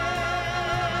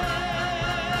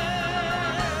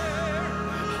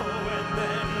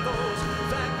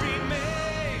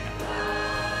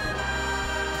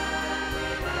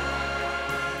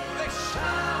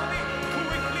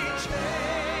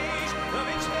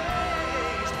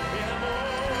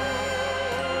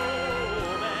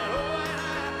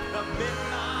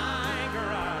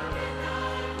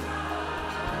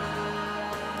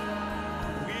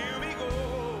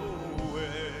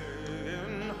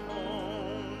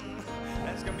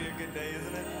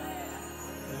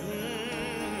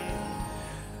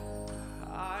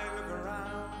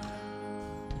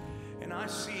I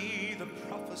see the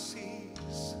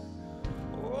prophecies,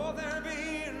 oh, they're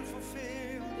being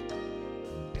fulfilled.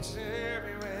 It's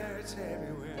everywhere, it's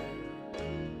everywhere.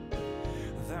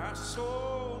 There are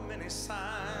so many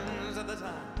signs of the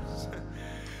times.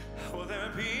 Oh, they're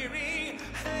appearing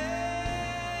everywhere.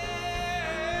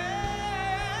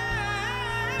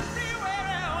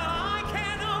 Well, I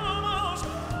can almost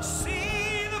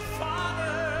see the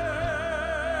Father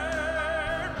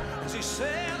as He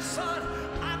says, son,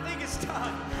 it's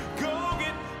time, go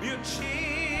get your children.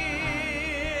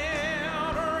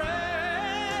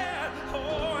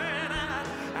 Oh, and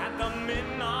at the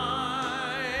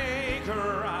midnight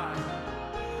cry,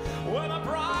 when the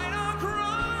bride of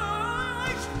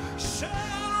Christ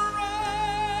shall rise,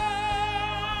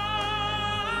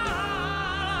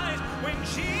 when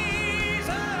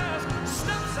Jesus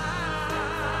steps out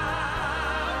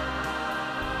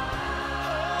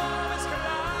of His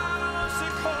clouds to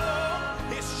call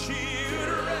His children.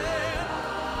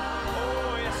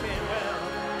 Oh, yes, He will.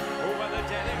 Oh, when the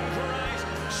dead in Christ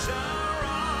shall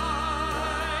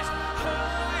rise. Oh,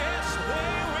 yes,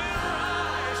 they will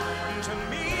rise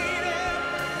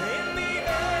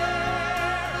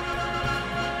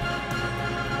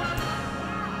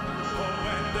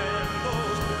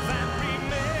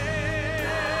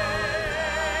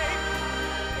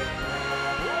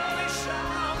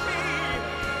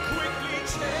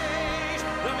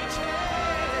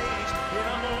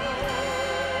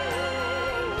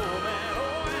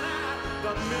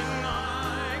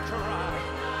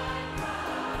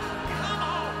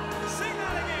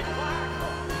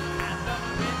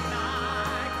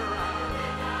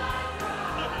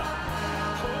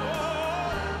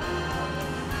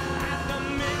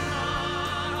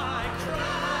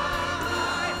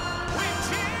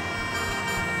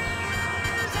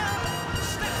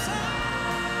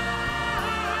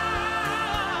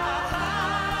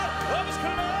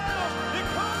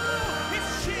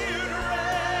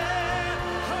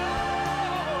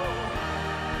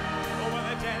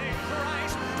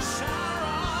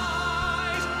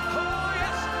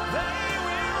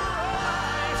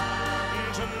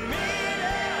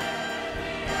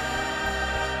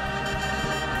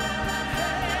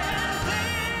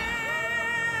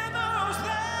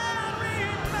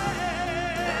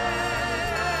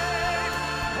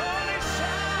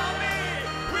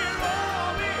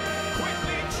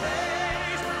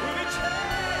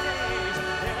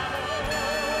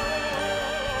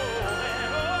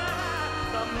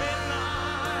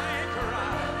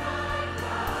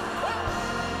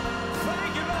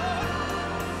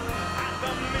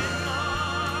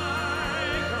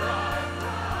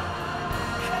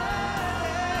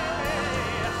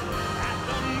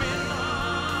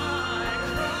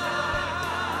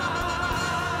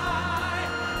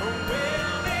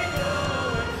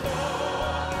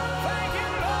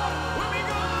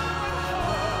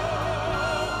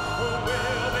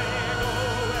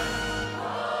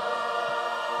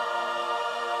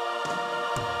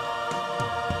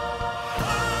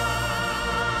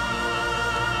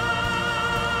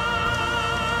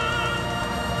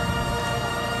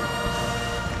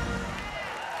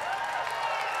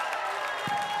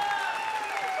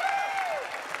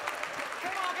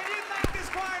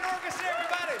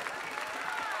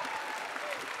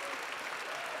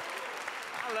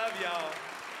love y'all.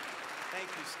 Thank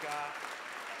you, Scott.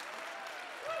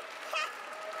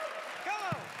 Come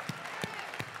on.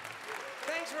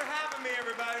 Thanks for having me,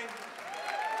 everybody.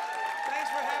 Thanks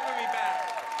for having me back.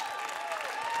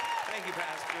 Thank you,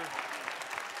 Pastor.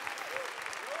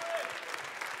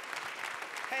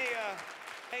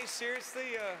 Hey,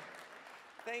 seriously,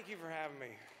 thank you for having me.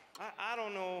 I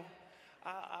don't know,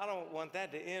 I don't want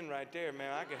that to end right there,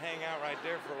 man. I could hang out right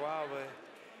there for a while, but,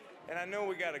 and I know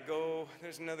we gotta go.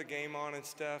 There's another game on and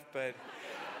stuff, but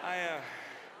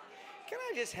can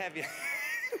I just have you,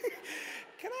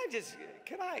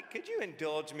 could you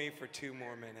indulge me for 2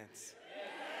 more minutes?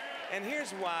 And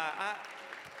here's why.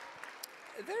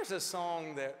 There's a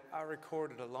song that I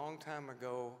recorded a long time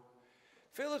ago.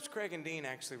 Phillips, Craig, and Dean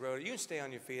actually wrote it. You can stay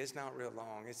on your feet. It's not real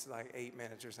long. It's like 8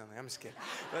 minutes or something. I'm just kidding.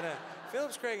 But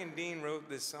Phillips, Craig, and Dean wrote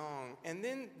this song, and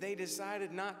then they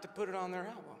decided not to put it on their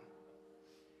album.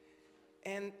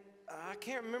 And I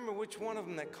can't remember which one of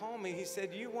them that called me. He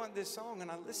said, "You want this song?"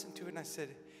 And I listened to it, and I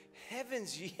said,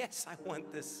 "Heavens, yes, I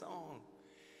want this song."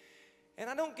 And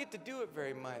I don't get to do it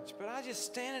very much, but I just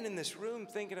standing in this room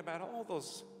thinking about all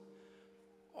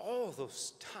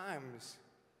those times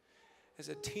as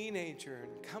a teenager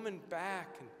and coming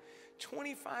back, and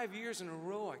 25 years in a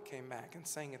row I came back and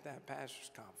sang at that pastor's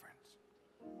conference.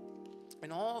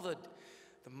 And all the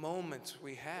moments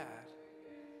we had.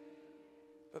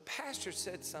 But Pastor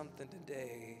said something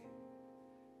today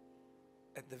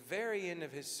at the very end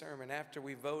of his sermon after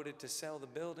we voted to sell the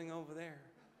building over there.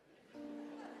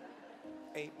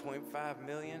 8.5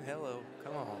 million, hello,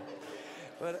 come on.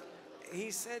 But he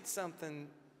said something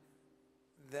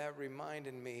that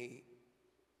reminded me,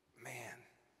 man,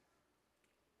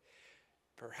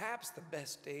 perhaps the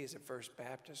best days of First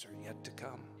Baptist are yet to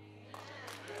come.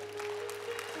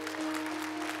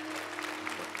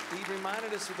 He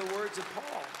reminded us of the words of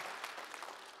Paul.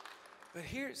 But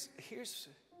here's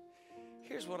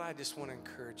what I just want to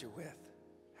encourage you with.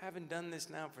 Having done this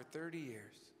now for 30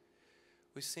 years,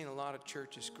 we've seen a lot of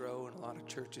churches grow and a lot of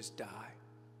churches die.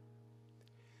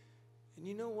 And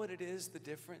you know what it is, the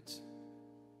difference?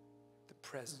 The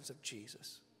presence of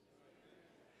Jesus.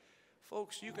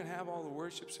 Folks, you can have all the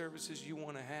worship services you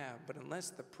want to have, but unless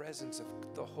the presence of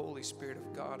the Holy Spirit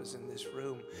of God is in this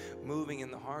room, moving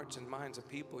in the hearts and minds of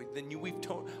people, then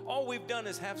all we've done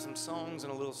is have some songs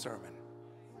and a little sermon.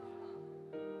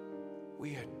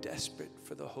 We are desperate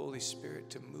for the Holy Spirit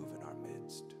to move in our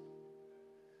midst.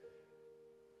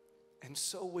 And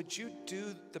so would you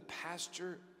do the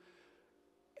pastor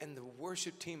and the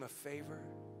worship team a favor?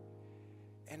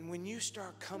 And when you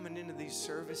start coming into these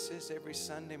services every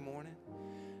Sunday morning,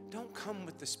 don't come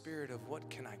with the spirit of what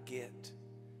can I get?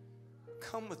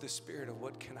 Come with the spirit of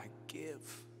what can I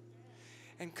give?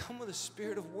 And come with a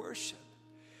spirit of worship.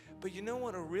 But you know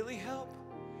what will really help?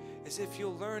 Is if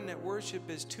you'll learn that worship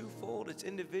is twofold. It's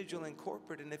individual and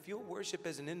corporate. And if you'll worship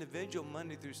as an individual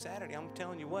Monday through Saturday, I'm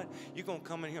telling you what, you're going to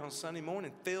come in here on Sunday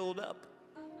morning filled up.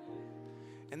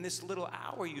 And this little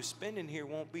hour you spend in here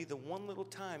won't be the one little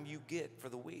time you get for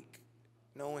the week.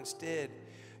 No, instead,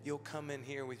 you'll come in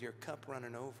here with your cup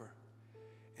running over.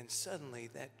 And suddenly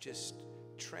that just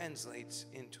translates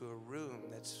into a room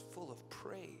that's full of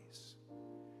praise.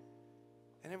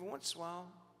 And every once in a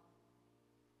while,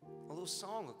 a little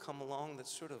song will come along that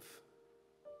sort of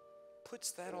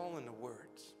puts that all into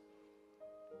words.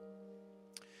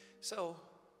 So,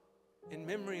 in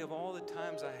memory of all the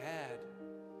times I had,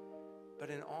 but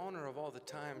in honor of all the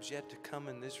times yet to come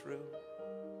in this room,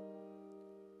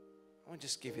 I want to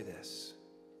just give you this.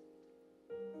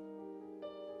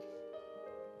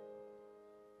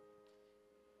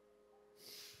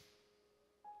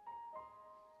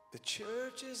 The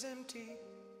church is empty,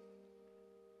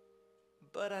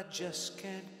 but I just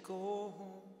can't go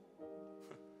home.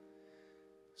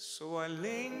 So I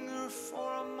linger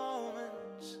for a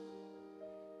moment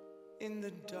in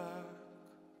the dark,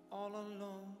 all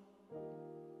alone.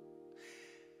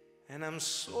 And I'm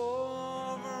so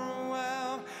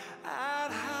overwhelmed at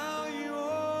how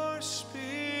your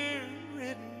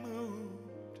spirit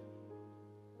moved.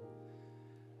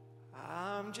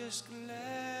 I'm just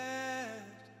glad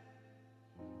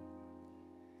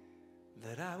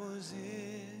that I was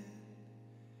in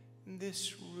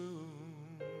this room.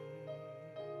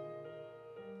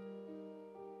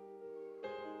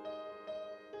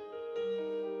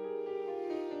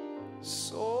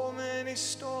 So many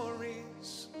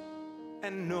stories,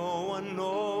 and no one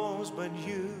knows but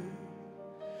you.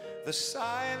 The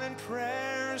silent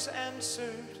prayers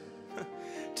answered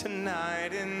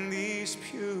tonight in these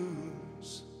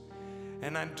pews.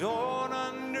 And I don't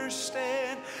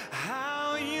understand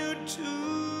how you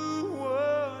do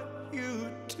what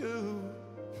you do.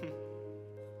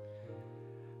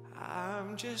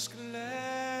 just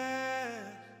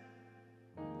glad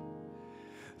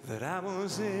that I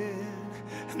was in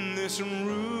this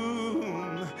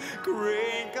room.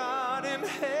 Great God in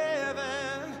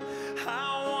heaven,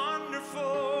 how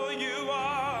wonderful you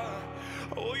are.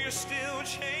 Oh, you're still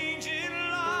changing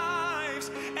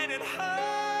lives, and it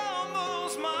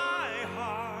humbles my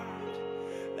heart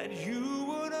that you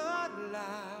would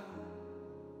allow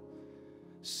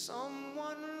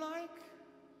someone like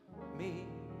me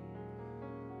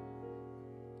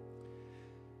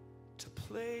to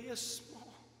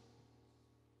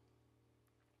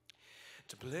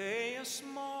play a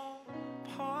small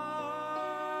part.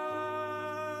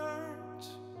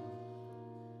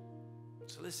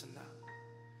 So listen now.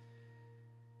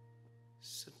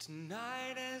 So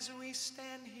tonight as we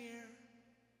stand here,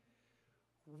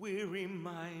 we're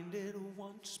reminded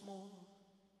once more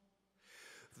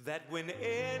that when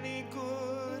any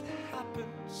good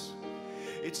happens,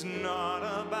 it's not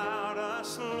about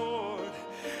us, Lord.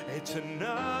 It's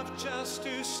enough just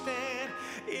to stand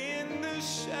in the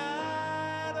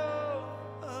shadow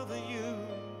of you.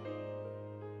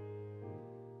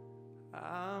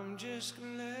 I'm just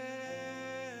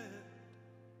glad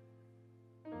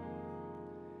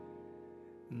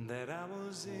that I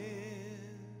was in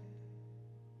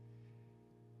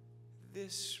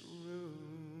this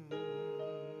room.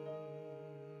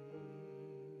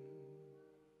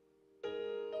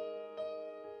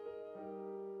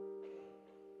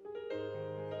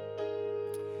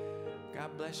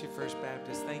 God bless you, First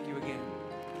Baptist. Thank you again.